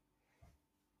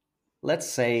 let's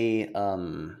say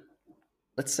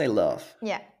let's say love.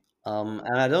 Yeah. And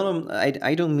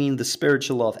I don't mean the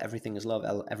spiritual love, everything is love,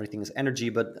 everything is energy,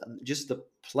 but just the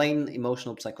plain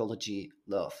emotional psychology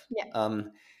love. Yeah.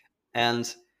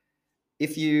 And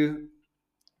if you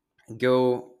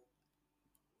go,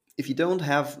 if you don't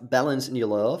have balance in your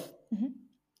love, Mm-hmm.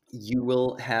 you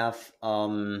will have,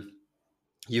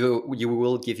 you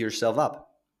will give yourself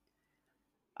up.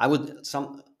 I would,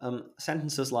 some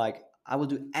sentences like, I will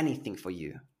do anything for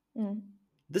you. Mm.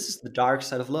 This is the dark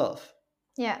side of love,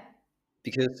 Yeah.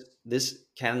 because this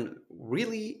can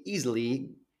really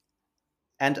easily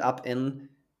end up in,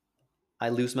 I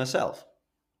lose myself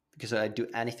because I do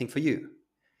anything for you.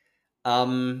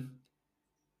 Um,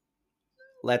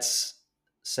 let's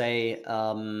say,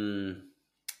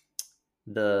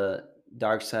 the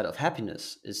dark side of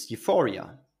happiness is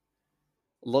euphoria.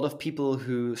 A lot of people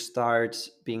who start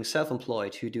being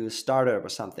self-employed, who do a startup or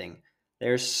something,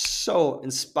 they're so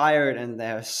inspired and they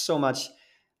have so much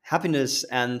happiness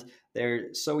and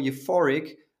they're so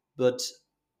euphoric, but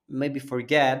maybe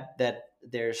forget that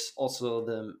there's also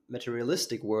the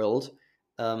materialistic world,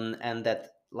 and that,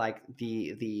 like,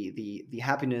 the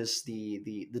happiness,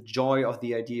 the joy of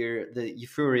the idea, the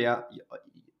euphoria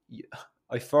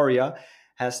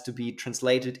has to be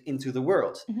translated into the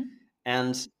world. Mm-hmm.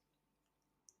 And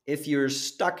if you're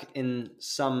stuck in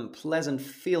some pleasant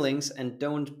feelings and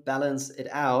don't balance it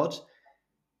out,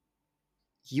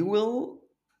 you will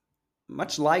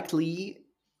much likely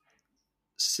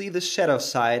see the shadow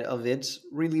side of it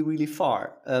really, really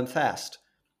fast.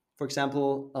 For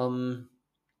example,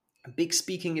 big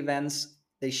speaking events,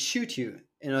 they shoot you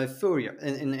in euphoria,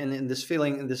 in this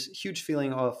feeling, in this huge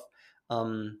feeling of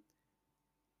um,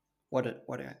 what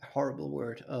a horrible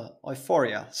word,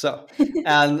 euphoria. So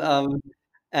and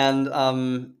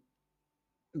and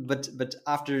but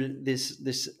after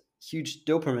this huge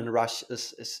dopamine rush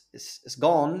is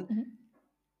gone, Mhm.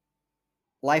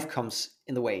 life comes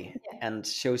in the way Yeah. and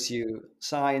shows you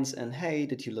signs, and hey,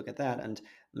 did you look at that? And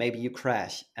maybe you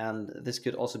crash. And this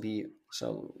could also be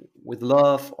so with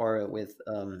love, or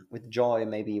with joy,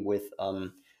 maybe with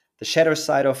the shadow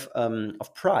side of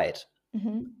pride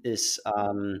Mhm. is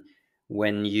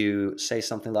when you say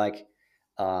something like,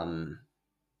 um,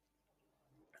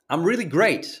 I'm really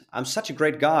great. I'm such a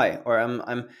great guy, or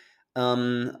I'm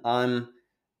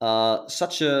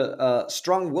such a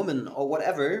strong woman, or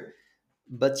whatever.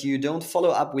 But you don't follow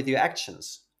up with your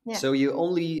actions. Yeah. So you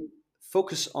only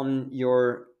focus on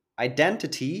your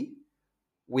identity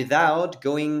without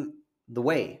going the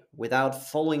way, without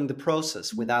following the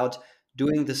process, Mhm. without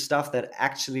doing the stuff that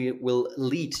actually will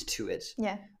lead to it.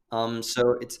 Yeah.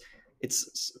 So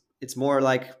it's more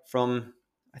like from,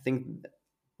 I think,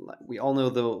 like, we all know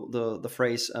the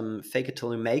phrase, "fake it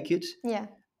till you make it," Yeah.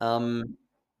 um,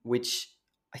 which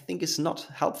I think is not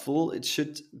helpful. It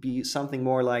should be something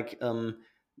more like,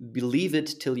 "believe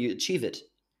it till you achieve it,"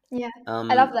 Yeah.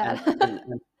 I love and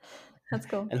that. That's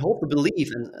cool. and hold the belief,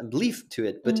 and believe to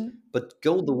it, Mhm. but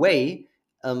go the way,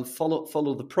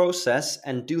 follow the process,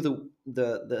 and do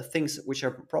the things which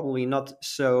are probably not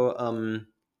so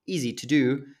easy to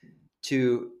do,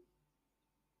 to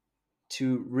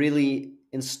really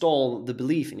install the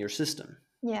belief in your system.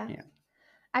 Yeah. Yeah.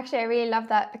 Actually, I really love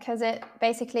that because it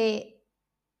basically,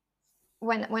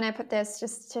 when I put this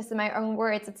just in my own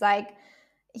words, it's like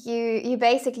you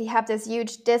basically have this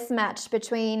huge mismatch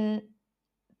between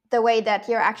the way that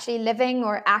you're actually living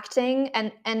or acting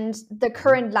and the Mhm.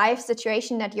 current life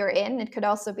situation that you're in. It could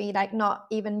also be like not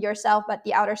even yourself but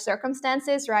the outer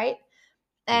circumstances, right?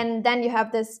 Yeah. And then you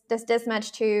have this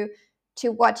mismatch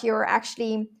to what you're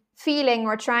actually feeling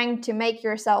or trying to make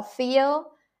yourself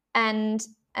feel, and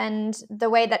the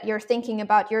way that you're thinking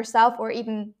about yourself, or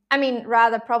even, I mean,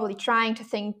 rather probably trying to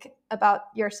think about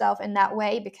yourself in that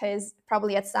way, because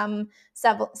probably at some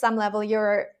level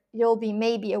you'll be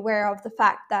maybe aware of the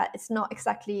fact that it's not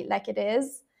exactly like it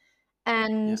is. Yeah.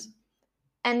 and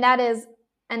and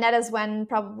that is when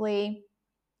probably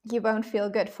you won't feel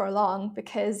good for long,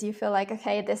 because you feel like,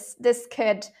 okay, this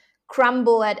could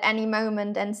crumble at any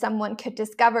moment, and someone could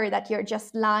discover that you're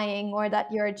just lying, or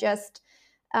that you're just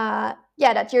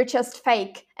that you're just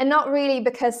fake, and not really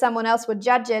because someone else would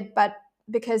judge it, but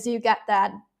because you get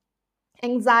that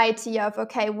anxiety of,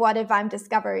 okay, what if I'm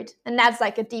discovered? And that's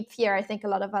like a deep fear I think a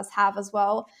lot of us have as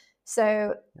well.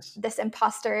 So Yes. this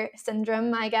imposter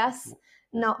syndrome, I guess, Yeah.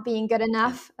 not being good Yeah.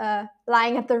 enough,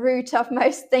 lying at the root of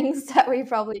most things that we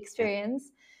probably Yeah.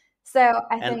 experience. So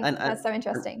I and think and, and that's so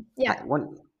interesting. Yeah.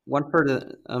 one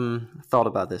further thought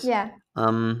about this. Yeah.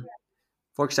 um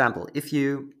for example, if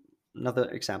you another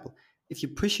example, if you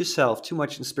push yourself too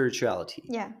much in spirituality,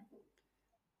 Yeah.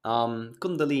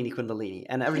 kundalini,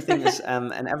 and everything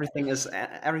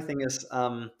is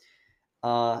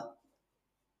uh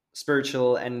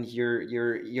spiritual, and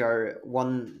you're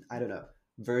one, I don't know,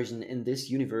 version in this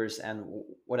universe, and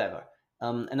whatever.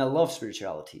 And I love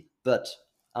spirituality, but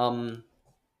um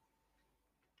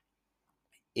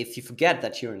if you forget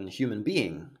that you're a human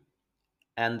being,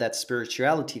 and that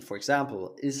spirituality, for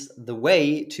example, is the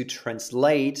way to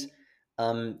translate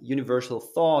universal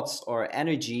thoughts or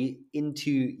energy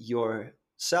into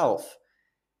yourself,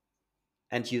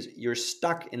 and you're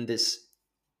stuck in this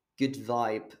good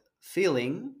vibe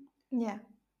feeling, Yeah.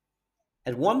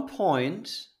 at one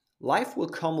point life will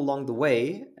come along the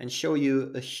way and show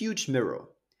you a huge mirror.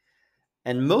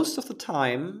 And most of the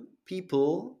time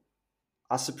people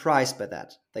are surprised by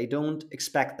that. They don't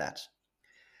expect that.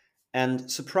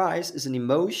 And surprise is an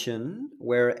emotion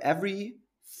where every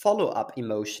follow up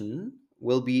emotion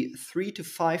will be 3 to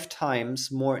 5 times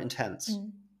more intense.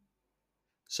 Mm.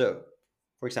 So,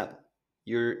 for example,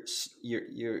 you're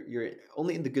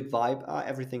only in the good vibe.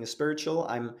 Everything is spiritual.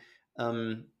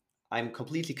 Um, I'm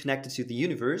completely connected to the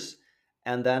universe.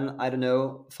 And then, I don't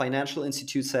know, financial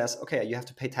institute says, okay, you have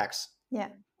to pay tax. Yeah.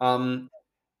 Um,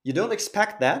 you don't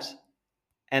expect that,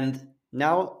 and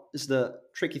now is the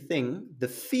tricky thing: the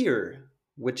fear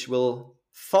which will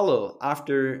follow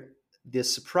after the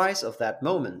surprise of that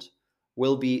moment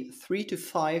will be 3 to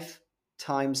 5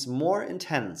 times more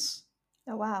intense.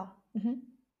 Oh wow. Hmm.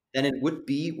 than it would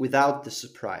be without the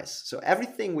surprise. So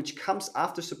everything which comes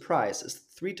after surprise is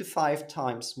 3 to 5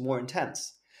 times more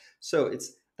intense. So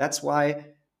that's why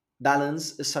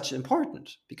balance is such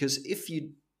important, because if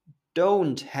you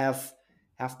don't have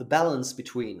the balance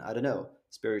between, I don't know,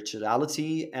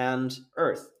 spirituality and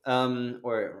earth,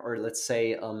 or let's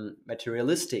say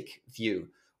materialistic view,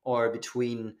 or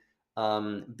between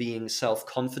being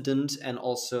self-confident and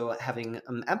also having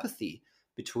empathy,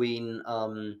 between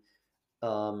um,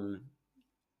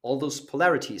 all those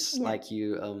polarities, Yeah. like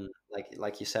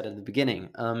you said at the beginning,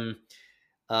 um,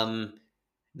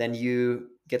 then you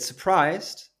get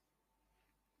surprised,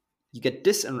 you get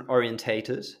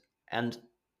disorientated, and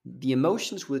the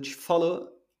emotions which follow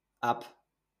up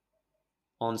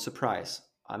on surprise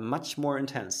are much more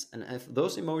intense. And if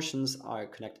those emotions are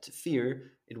connected to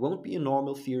fear, it won't be a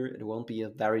normal fear, it won't be a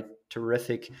very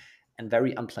terrific and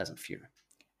very unpleasant fear.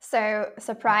 So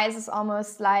surprise is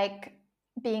almost like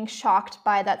being shocked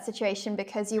by that situation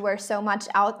because you were so much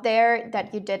out there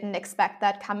that you didn't expect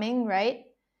that coming, right?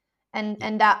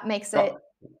 And that makes it Oh,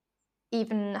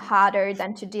 even harder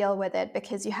than to deal with it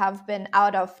because you have been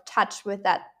out of touch with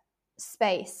that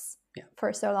space yeah,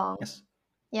 for so long. yes.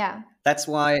 Yeah. That's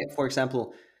why, for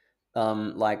example,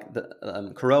 like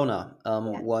the Corona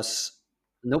Yeah. was,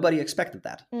 nobody expected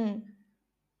that. Mm.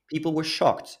 People were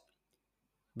shocked,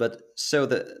 but so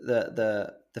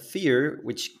the fear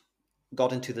which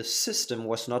got into the system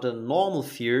was not a normal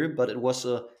fear, but it was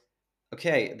a,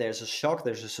 okay, there's a shock,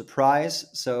 there's a surprise,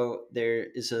 so there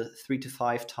is a 3 to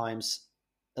 5 times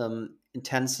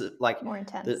intense, like More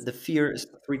intense. the fear is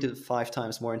 3 to 5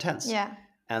 times more intense. Yeah.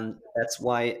 And that's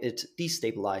why it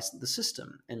destabilized the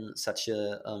system in such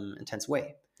a intense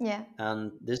way. Yeah.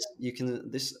 And this you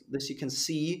can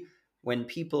see when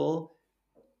people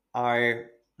are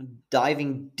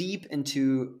diving deep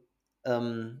into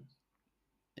um,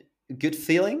 good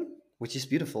feeling, which is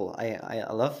beautiful. I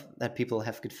love that people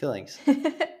have good feelings,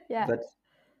 Yeah.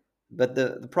 but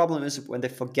the problem is when they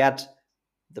forget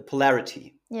the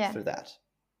polarity Yeah. through that.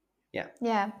 Yeah.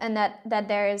 Yeah. And that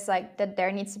there is like that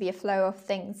there needs to be a flow of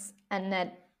things and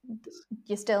that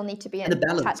you still need to be And a in touch.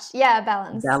 balance. Yeah,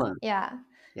 balance. Balance. Yeah.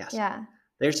 Yes. Yeah.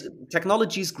 There's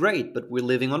technology is great, but we're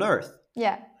living on Earth.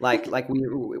 Yeah. Like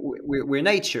we're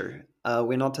nature.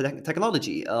 We're not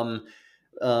technology.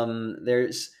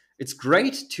 There's It's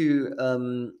great to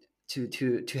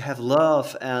have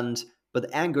love, and but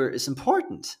anger is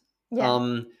important. Yeah.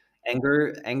 Um,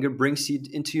 anger brings you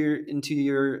into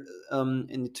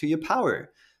your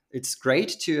power. It's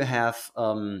great to have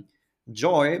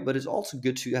joy, but it's also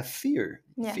good to have fear.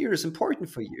 Yeah. Fear is important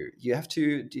for you. You have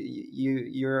to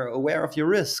you're aware of your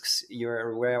risks.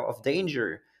 You're aware of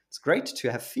danger. It's great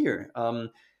to have fear.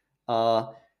 Uh,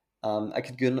 I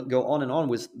could go on and on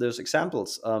with those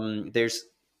examples. There's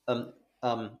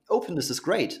openness is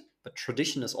great, but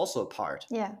tradition is also a part.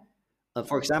 Yeah.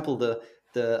 For example, the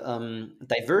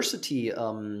diversity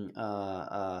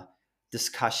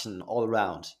discussion all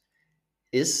around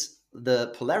is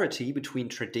the polarity between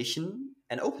tradition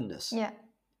and openness. Yeah.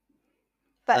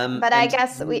 But I And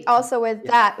guess we also with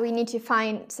that we need to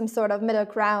find some sort of middle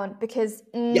ground because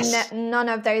yes, none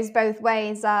of those both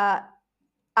ways are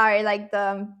like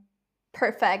the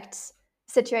perfect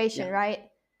situation, yeah, right?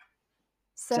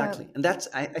 So exactly. And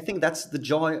I think that's the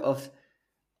joy of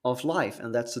life,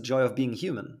 and that's the joy of being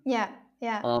human. yeah,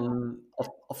 yeah,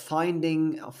 Of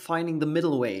finding the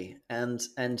middle way, and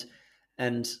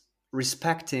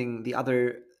respecting the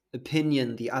other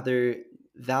opinion, the other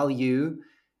value,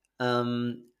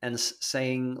 and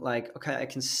saying like, okay, I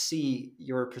can see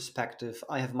your perspective,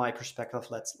 I have my perspective.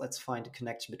 Let's find a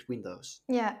connection between those.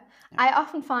 yeah. Yeah. I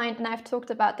often find, and I've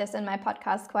talked about this in my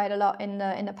podcast quite a lot in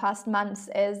the past months,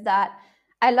 is that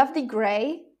I love the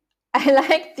gray. I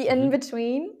like the in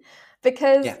between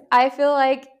because Yeah. I feel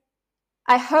like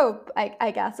I hope,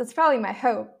 I guess it's probably my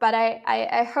hope, but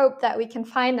I hope that we can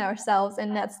find ourselves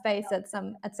in that space at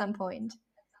some point.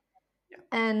 Yeah.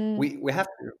 And We have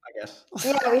to, I guess.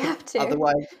 yeah, we have to.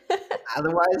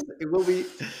 Otherwise it will be,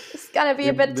 It's gonna be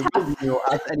a bit there will tough. be no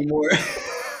us anymore.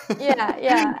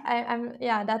 Yeah. I'm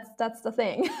yeah. That's the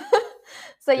thing.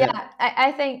 So Yeah. yeah,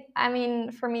 I think, I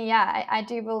mean, for me, yeah, I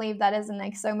do believe that is in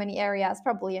like so many areas,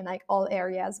 probably in like all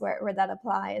areas where that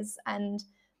applies, and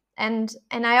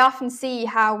I often see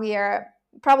how we are,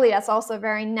 probably that's also a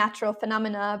very natural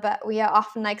phenomena, but we are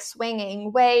often like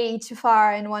swinging way too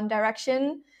far in one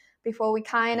direction before we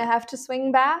kind of Yeah. have to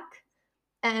swing back,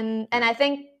 and Yeah. I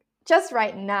think just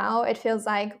right now it feels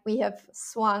like we have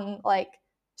swung like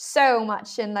so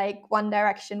much in like one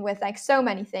direction with like so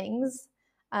many things,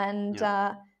 and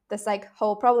Yeah. this like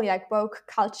whole probably like woke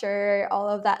culture, all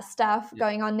of that stuff Yeah.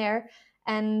 going on there,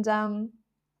 And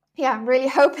yeah, I'm really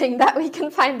hoping that we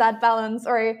can find that balance.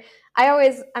 Or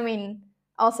I mean,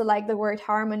 also like the word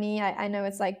harmony. I know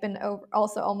it's like been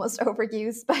also almost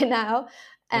overused by now,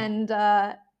 Yeah. and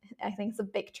I think it's a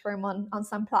big term on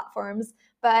some platforms.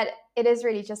 But it is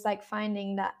really just like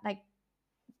finding that, like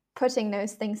putting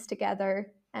those things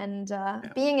together, and Yeah.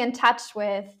 being in touch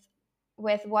with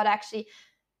what actually,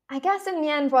 I guess in the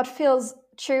end, what feels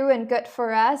true and good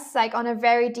for us, like on a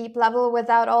very deep level,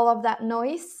 without all of that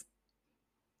noise.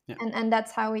 Yeah. And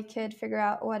that's how we could figure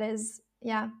out what is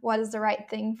the right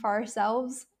thing for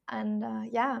ourselves. And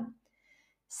yeah,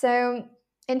 so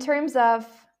in terms of,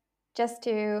 just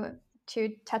to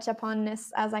touch upon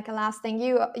this as like a last thing,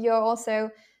 you're also,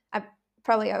 I'm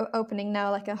probably opening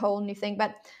now like a whole new thing,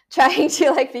 but trying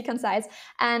to like be concise.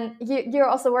 And you're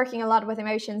also working a lot with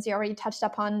emotions. You already touched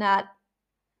upon that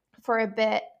for a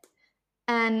bit.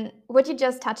 And would you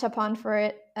just touch upon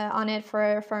on it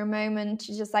for a moment,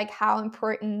 just like how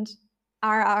important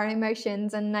are our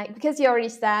emotions? And like, because you already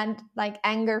said like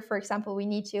anger, for example, we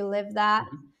need to live that.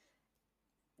 Mhm.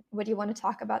 Would you want to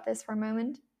talk about this for a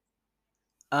moment?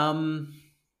 Um,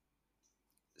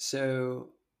 so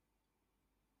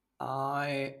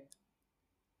I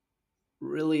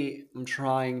really am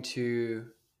trying to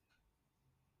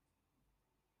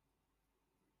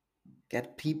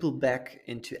get people back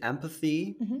into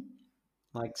empathy. Mm-hmm.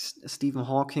 Like Stephen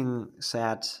Hawking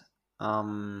said,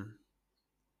 um,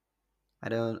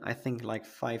 I think like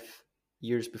 5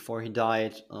 years before he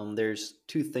died, there's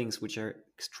two things which are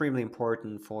extremely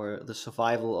important for the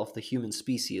survival of the human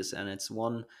species. And it's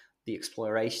one, the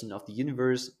exploration of the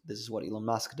universe. This is what Elon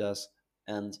Musk does.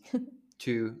 And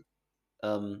two,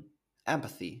 um,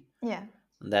 empathy. Yeah.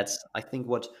 And that's, I think,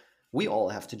 what we all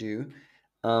have to do,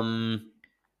 um,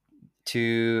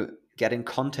 to get in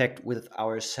contact with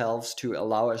ourselves, to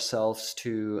allow ourselves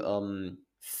to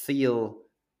feel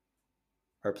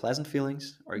our pleasant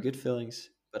feelings, our good feelings,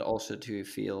 but also to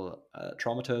feel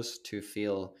traumatized, to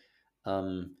feel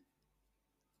um,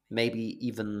 maybe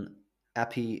even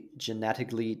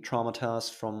epigenetically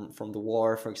traumatized from the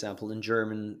war. For example, in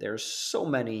German, there's so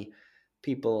many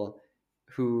people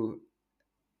who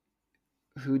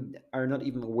are not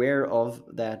even aware of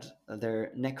that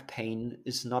their neck pain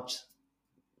is not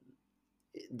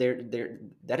there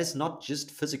that is not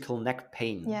just physical neck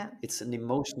pain. Yeah. It's an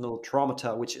emotional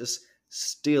trauma which is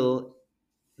still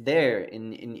there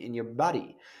in your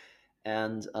body.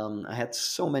 And I had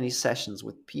so many sessions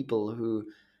with people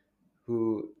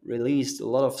who released a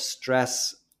lot of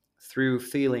stress through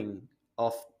feeling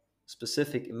of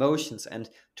specific emotions, and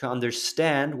to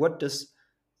understand what does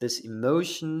this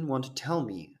emotion want to tell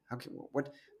me, what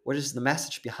is the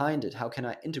message behind it, how can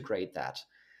I integrate that.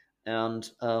 And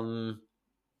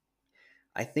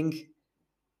I think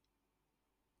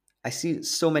I see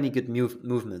so many good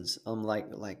movements,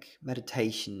 like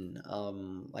meditation,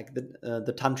 like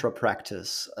the tantra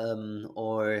practice,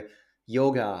 or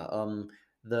yoga,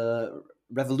 the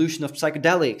revolution of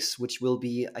psychedelics, which will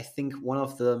be, I think, one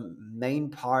of the main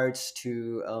parts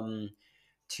to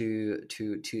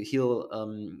heal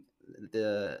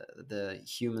the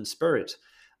human spirit.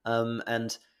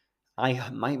 And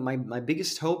my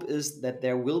biggest hope is that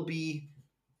there will be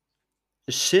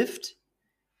a shift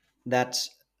that,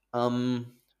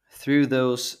 um, through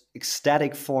those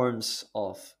ecstatic forms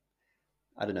of,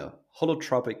 I don't know,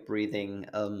 holotropic breathing,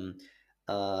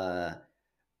 uh,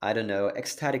 I don't know,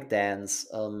 ecstatic dance,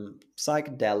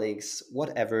 psychedelics,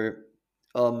 whatever,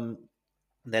 um,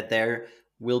 that there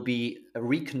will be a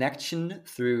reconnection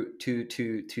through to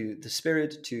the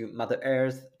spirit, to Mother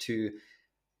Earth, to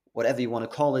whatever you want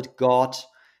to call it, God,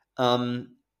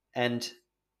 and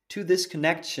to this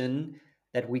connection,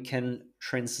 that we can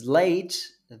translate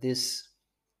this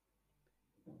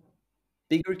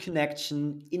bigger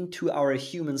connection into our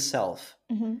human self.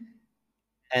 Mm-hmm.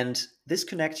 And this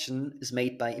connection is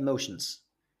made by emotions.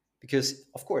 Because,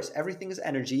 of course, everything is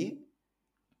energy,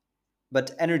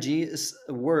 but energy is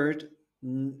a word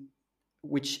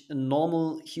which a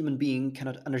normal human being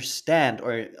cannot understand,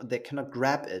 or they cannot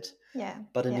grab it. Yeah.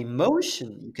 But an Yeah.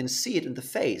 emotion, you can see it in the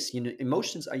face.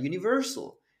 Emotions are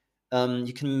universal.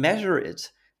 You can measure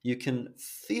it, you can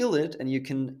feel it, and you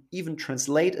can even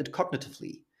translate it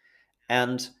cognitively.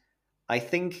 And I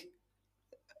think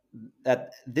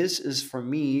that this is for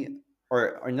me,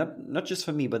 or not just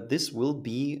for me, but this will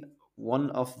be one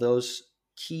of those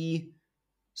key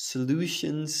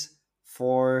solutions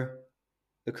for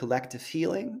a collective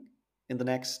healing in the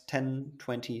next 10,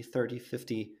 20, 30,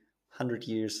 50, 100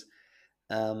 years.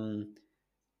 um,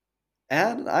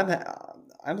 and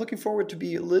I'm looking forward to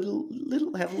be a little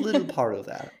have a little part of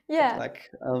that, Yeah.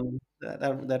 like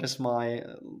that is my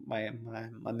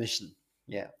mission.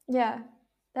 Yeah. Yeah,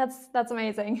 that's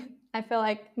amazing. I feel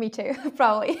like me too,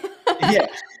 probably. Yeah.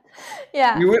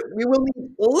 Yeah, We will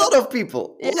need a lot of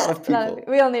people. A lot yeah, of people.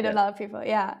 we all need a Yeah. lot of people.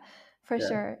 Yeah, for Yeah.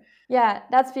 sure. Yeah,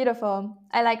 that's beautiful.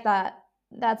 I like that.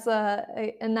 That's a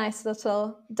nice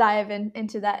little dive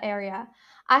into that area.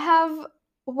 I have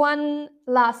one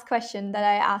last question that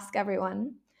I ask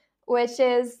everyone, which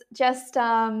is just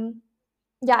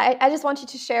yeah, I just want you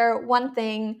to share one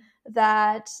thing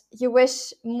that you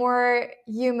wish more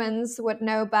humans would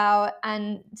know about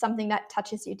and something that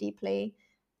touches you deeply.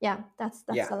 Yeah, that's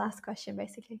Yeah. the last question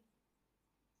basically.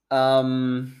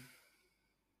 Um,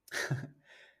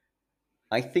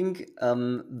 I think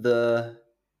the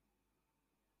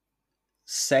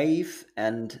safe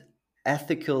and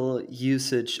ethical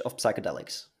usage of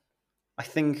psychedelics. I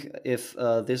think if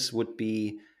this would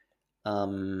be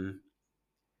um,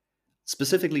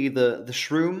 specifically the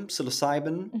shroom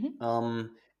psilocybin, Hmm.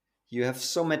 you have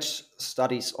so much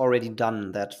studies already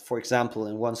done that, for example,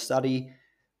 in one study,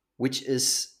 which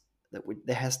is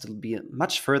there has to be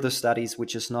much further studies,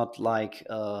 which is not like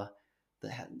the,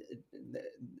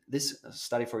 this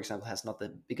study, for example, has not the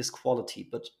biggest quality,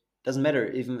 but doesn't matter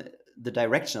even the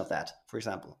direction of that. For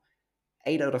example,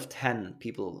 8 out of 10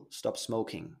 people stop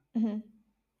smoking. Hmm.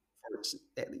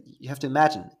 You have to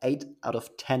imagine 8 out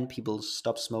of 10 people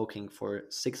stop smoking for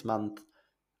 6 months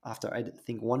after I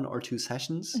think 1 or 2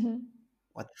 sessions. Hmm.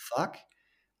 What the fuck?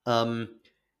 Um,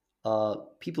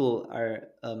 People are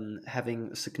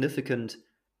having a significant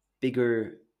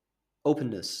bigger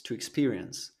openness to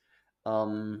experience.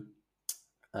 Um,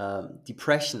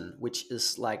 Depression, which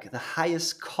is like the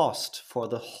highest cost for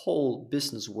the whole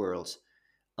business world,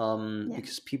 Yeah.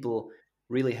 because people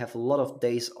really have a lot of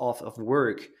days off of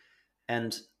work,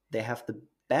 and they have the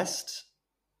best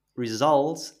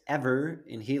results ever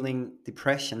in healing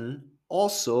depression,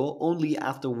 also only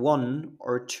after 1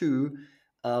 or 2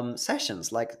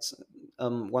 sessions. Like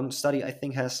one study I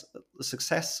think has a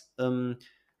success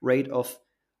rate of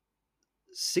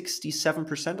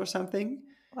 67% or something,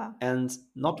 Wow. and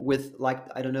not with, like,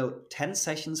 I don't know, 10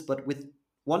 sessions, but with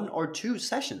 1 or 2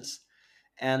 sessions.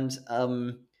 And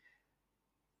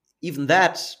even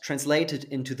that translated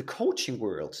into the coaching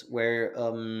world, where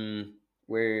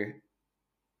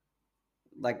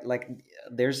like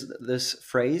there's this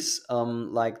phrase,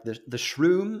 like the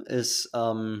shroom is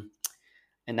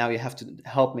and now you have to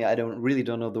help me, I don't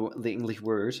know the English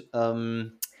word.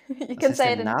 You Was can heißt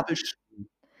say der it in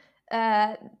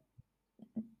uh,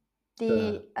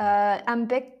 the the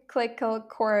umbilical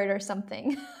cord or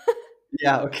something.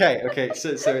 Yeah, okay, so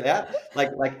yeah,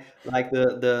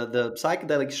 the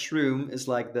psychedelic shroom is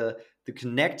like the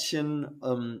connection,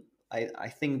 I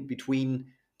think, between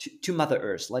two Mother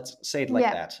Earth, let's say it like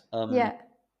Yeah, that. yeah.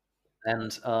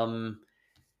 And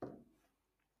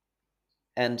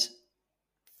and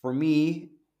for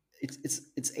me,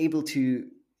 it's able to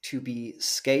be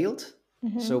scaled.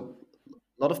 Hmm. So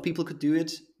a lot of people could do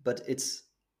it, but it's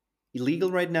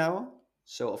illegal right now.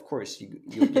 So of course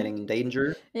you're getting in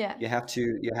danger. Yeah,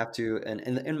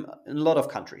 And in a lot of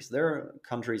countries, there are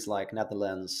countries like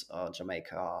Netherlands,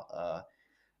 Jamaica.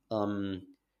 Um,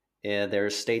 there are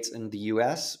states in the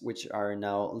U.S. which are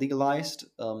now legalized.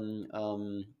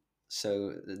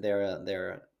 So there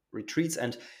are retreats,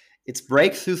 and it's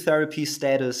breakthrough therapy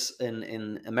status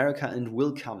in America, and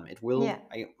will come. It yeah, will.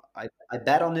 I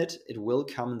bet on it. It will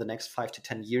come in the next 5 to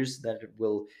 10 years. That it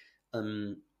will,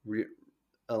 um, re,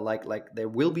 like there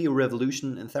will be a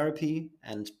revolution in therapy,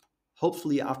 and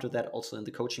hopefully after that also in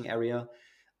the coaching area.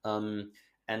 Um,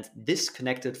 and this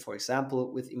connected, for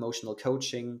example, with emotional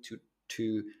coaching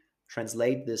to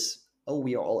translate this, oh,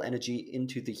 we are all energy,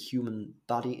 into the human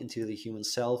body, into the human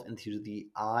self, into the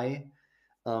I.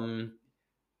 um,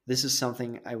 this is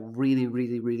something I really,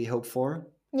 really, really hope for.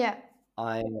 yeah,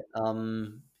 I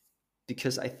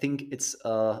Because I think it's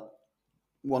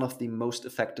one of the most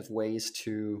effective ways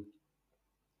to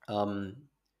um,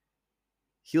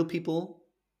 heal people,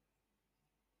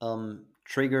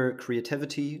 trigger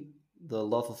creativity, the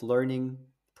love of learning,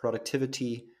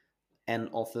 productivity, and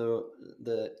also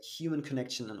the human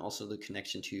connection, and also the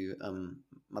connection to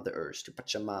Mother Earth, to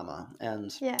Pachamama.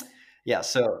 And yeah. yeah,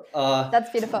 so That's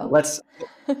beautiful. let's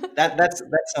that's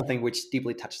something which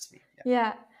deeply touches me.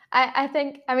 Yeah. I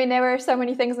think, I mean, there were so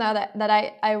many things now that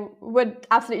I would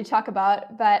absolutely talk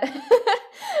about, but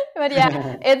but yeah,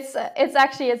 Yeah. it's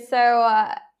actually, it's so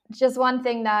just one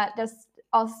thing that just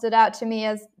also stood out to me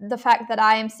is the fact that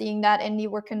I am seeing that in the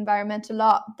work environment a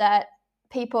lot, that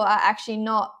people are actually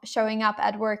not showing up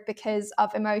at work because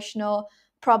of emotional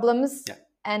problems, Yeah.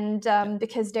 and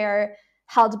because they're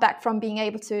held back from being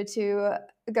able to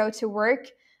go to work,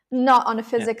 not on a Yeah.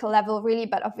 physical level really,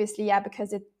 but obviously, yeah,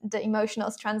 because the emotional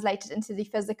is translated into the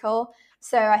physical.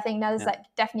 So I think that is Yeah. like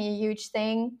definitely a huge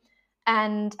thing.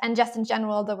 And just in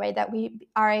general, the way that we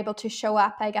are able to show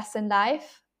up, I guess, in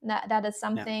life, that is Yeah.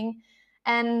 something.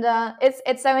 And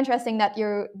it's so interesting that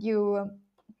you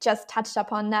just touched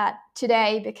upon that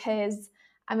today, because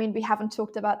I mean, we haven't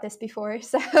talked about this before,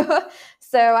 so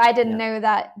I didn't Yeah. know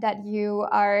that you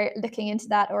are looking into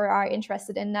that or are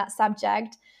interested in that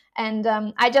subject. And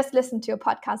I just listened to a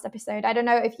podcast episode. I don't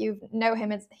know if you know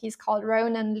him. He's called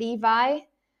Ronan Levi,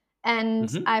 and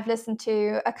Hmm. I've listened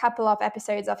to a couple of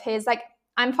episodes of his. Like,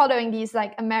 I'm following these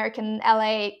like American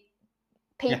LA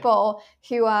Yeah. people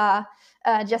who are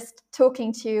just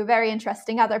talking to very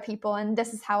interesting other people, and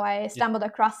this is how I Yeah. stumbled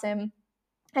across him.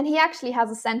 And he actually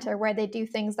has a center where they do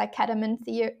things like ketamine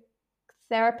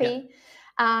therapy.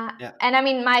 Yeah. And I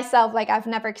mean, myself, like, I've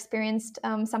never experienced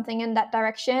something in that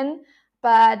direction,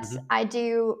 but Hmm. I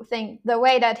do think the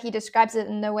way that he describes it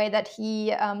and the way that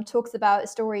he talks about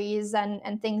stories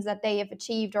and things that they have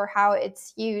achieved, or how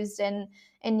it's used in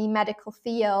the medical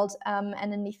field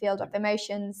and in the field of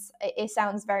emotions, it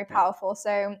sounds very Yeah. powerful.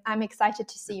 So I'm excited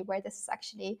to see where this is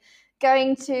actually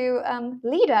going to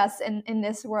lead us in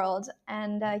this world.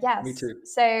 And Me yes, too.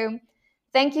 so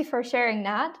thank you for sharing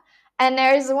that. And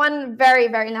there's one very,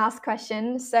 very last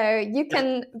question. So you Yeah.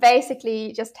 can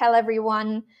basically just tell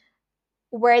everyone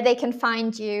where they can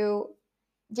find you.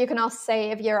 You can also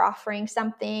say if you're offering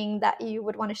something that you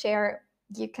would want to share,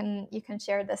 you can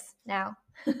share this now.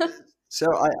 So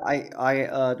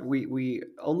we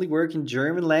only work in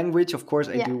German language. Of course,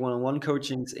 I Yeah, do one-on-one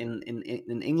coachings in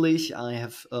English. I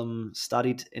have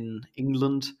studied in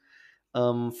England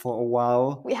for a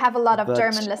while, we have a lot of but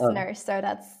German listeners, so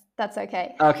that's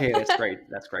okay. okay, that's great.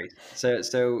 That's great.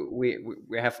 So we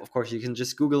have, of course, you can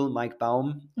just Google Mike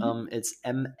Baum. Mhm. It's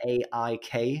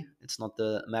Maik. It's not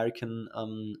the American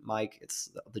Mike. It's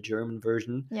the German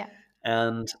version. Yeah,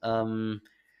 And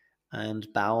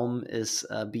Baum is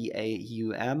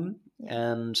Baum. yeah,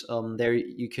 And there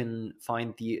you can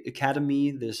find the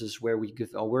academy. This is where we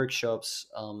give our workshops.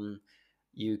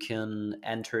 You can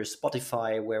enter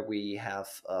Spotify, where we have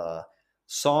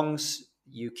songs.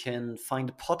 You can find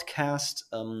a podcast.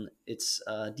 It's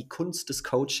Die Kunst des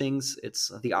Coachings.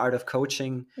 It's the art of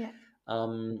coaching, yeah.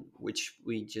 which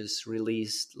we just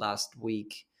released last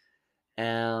week.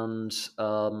 And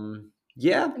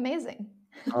yeah, Amazing.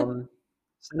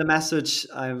 send a message.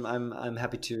 I'm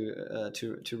happy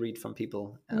to read from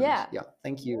people. And Yeah. yeah,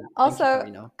 thank you, Also,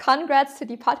 Karina. congrats to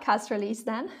the podcast release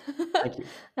then. Thank you,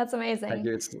 That's thank amazing.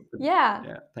 you. It's Yeah.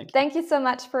 yeah, thank you, Thank you so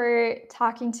much for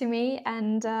talking to me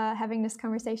and having this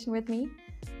conversation with me.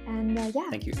 And yeah,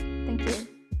 thank you. thank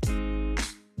you.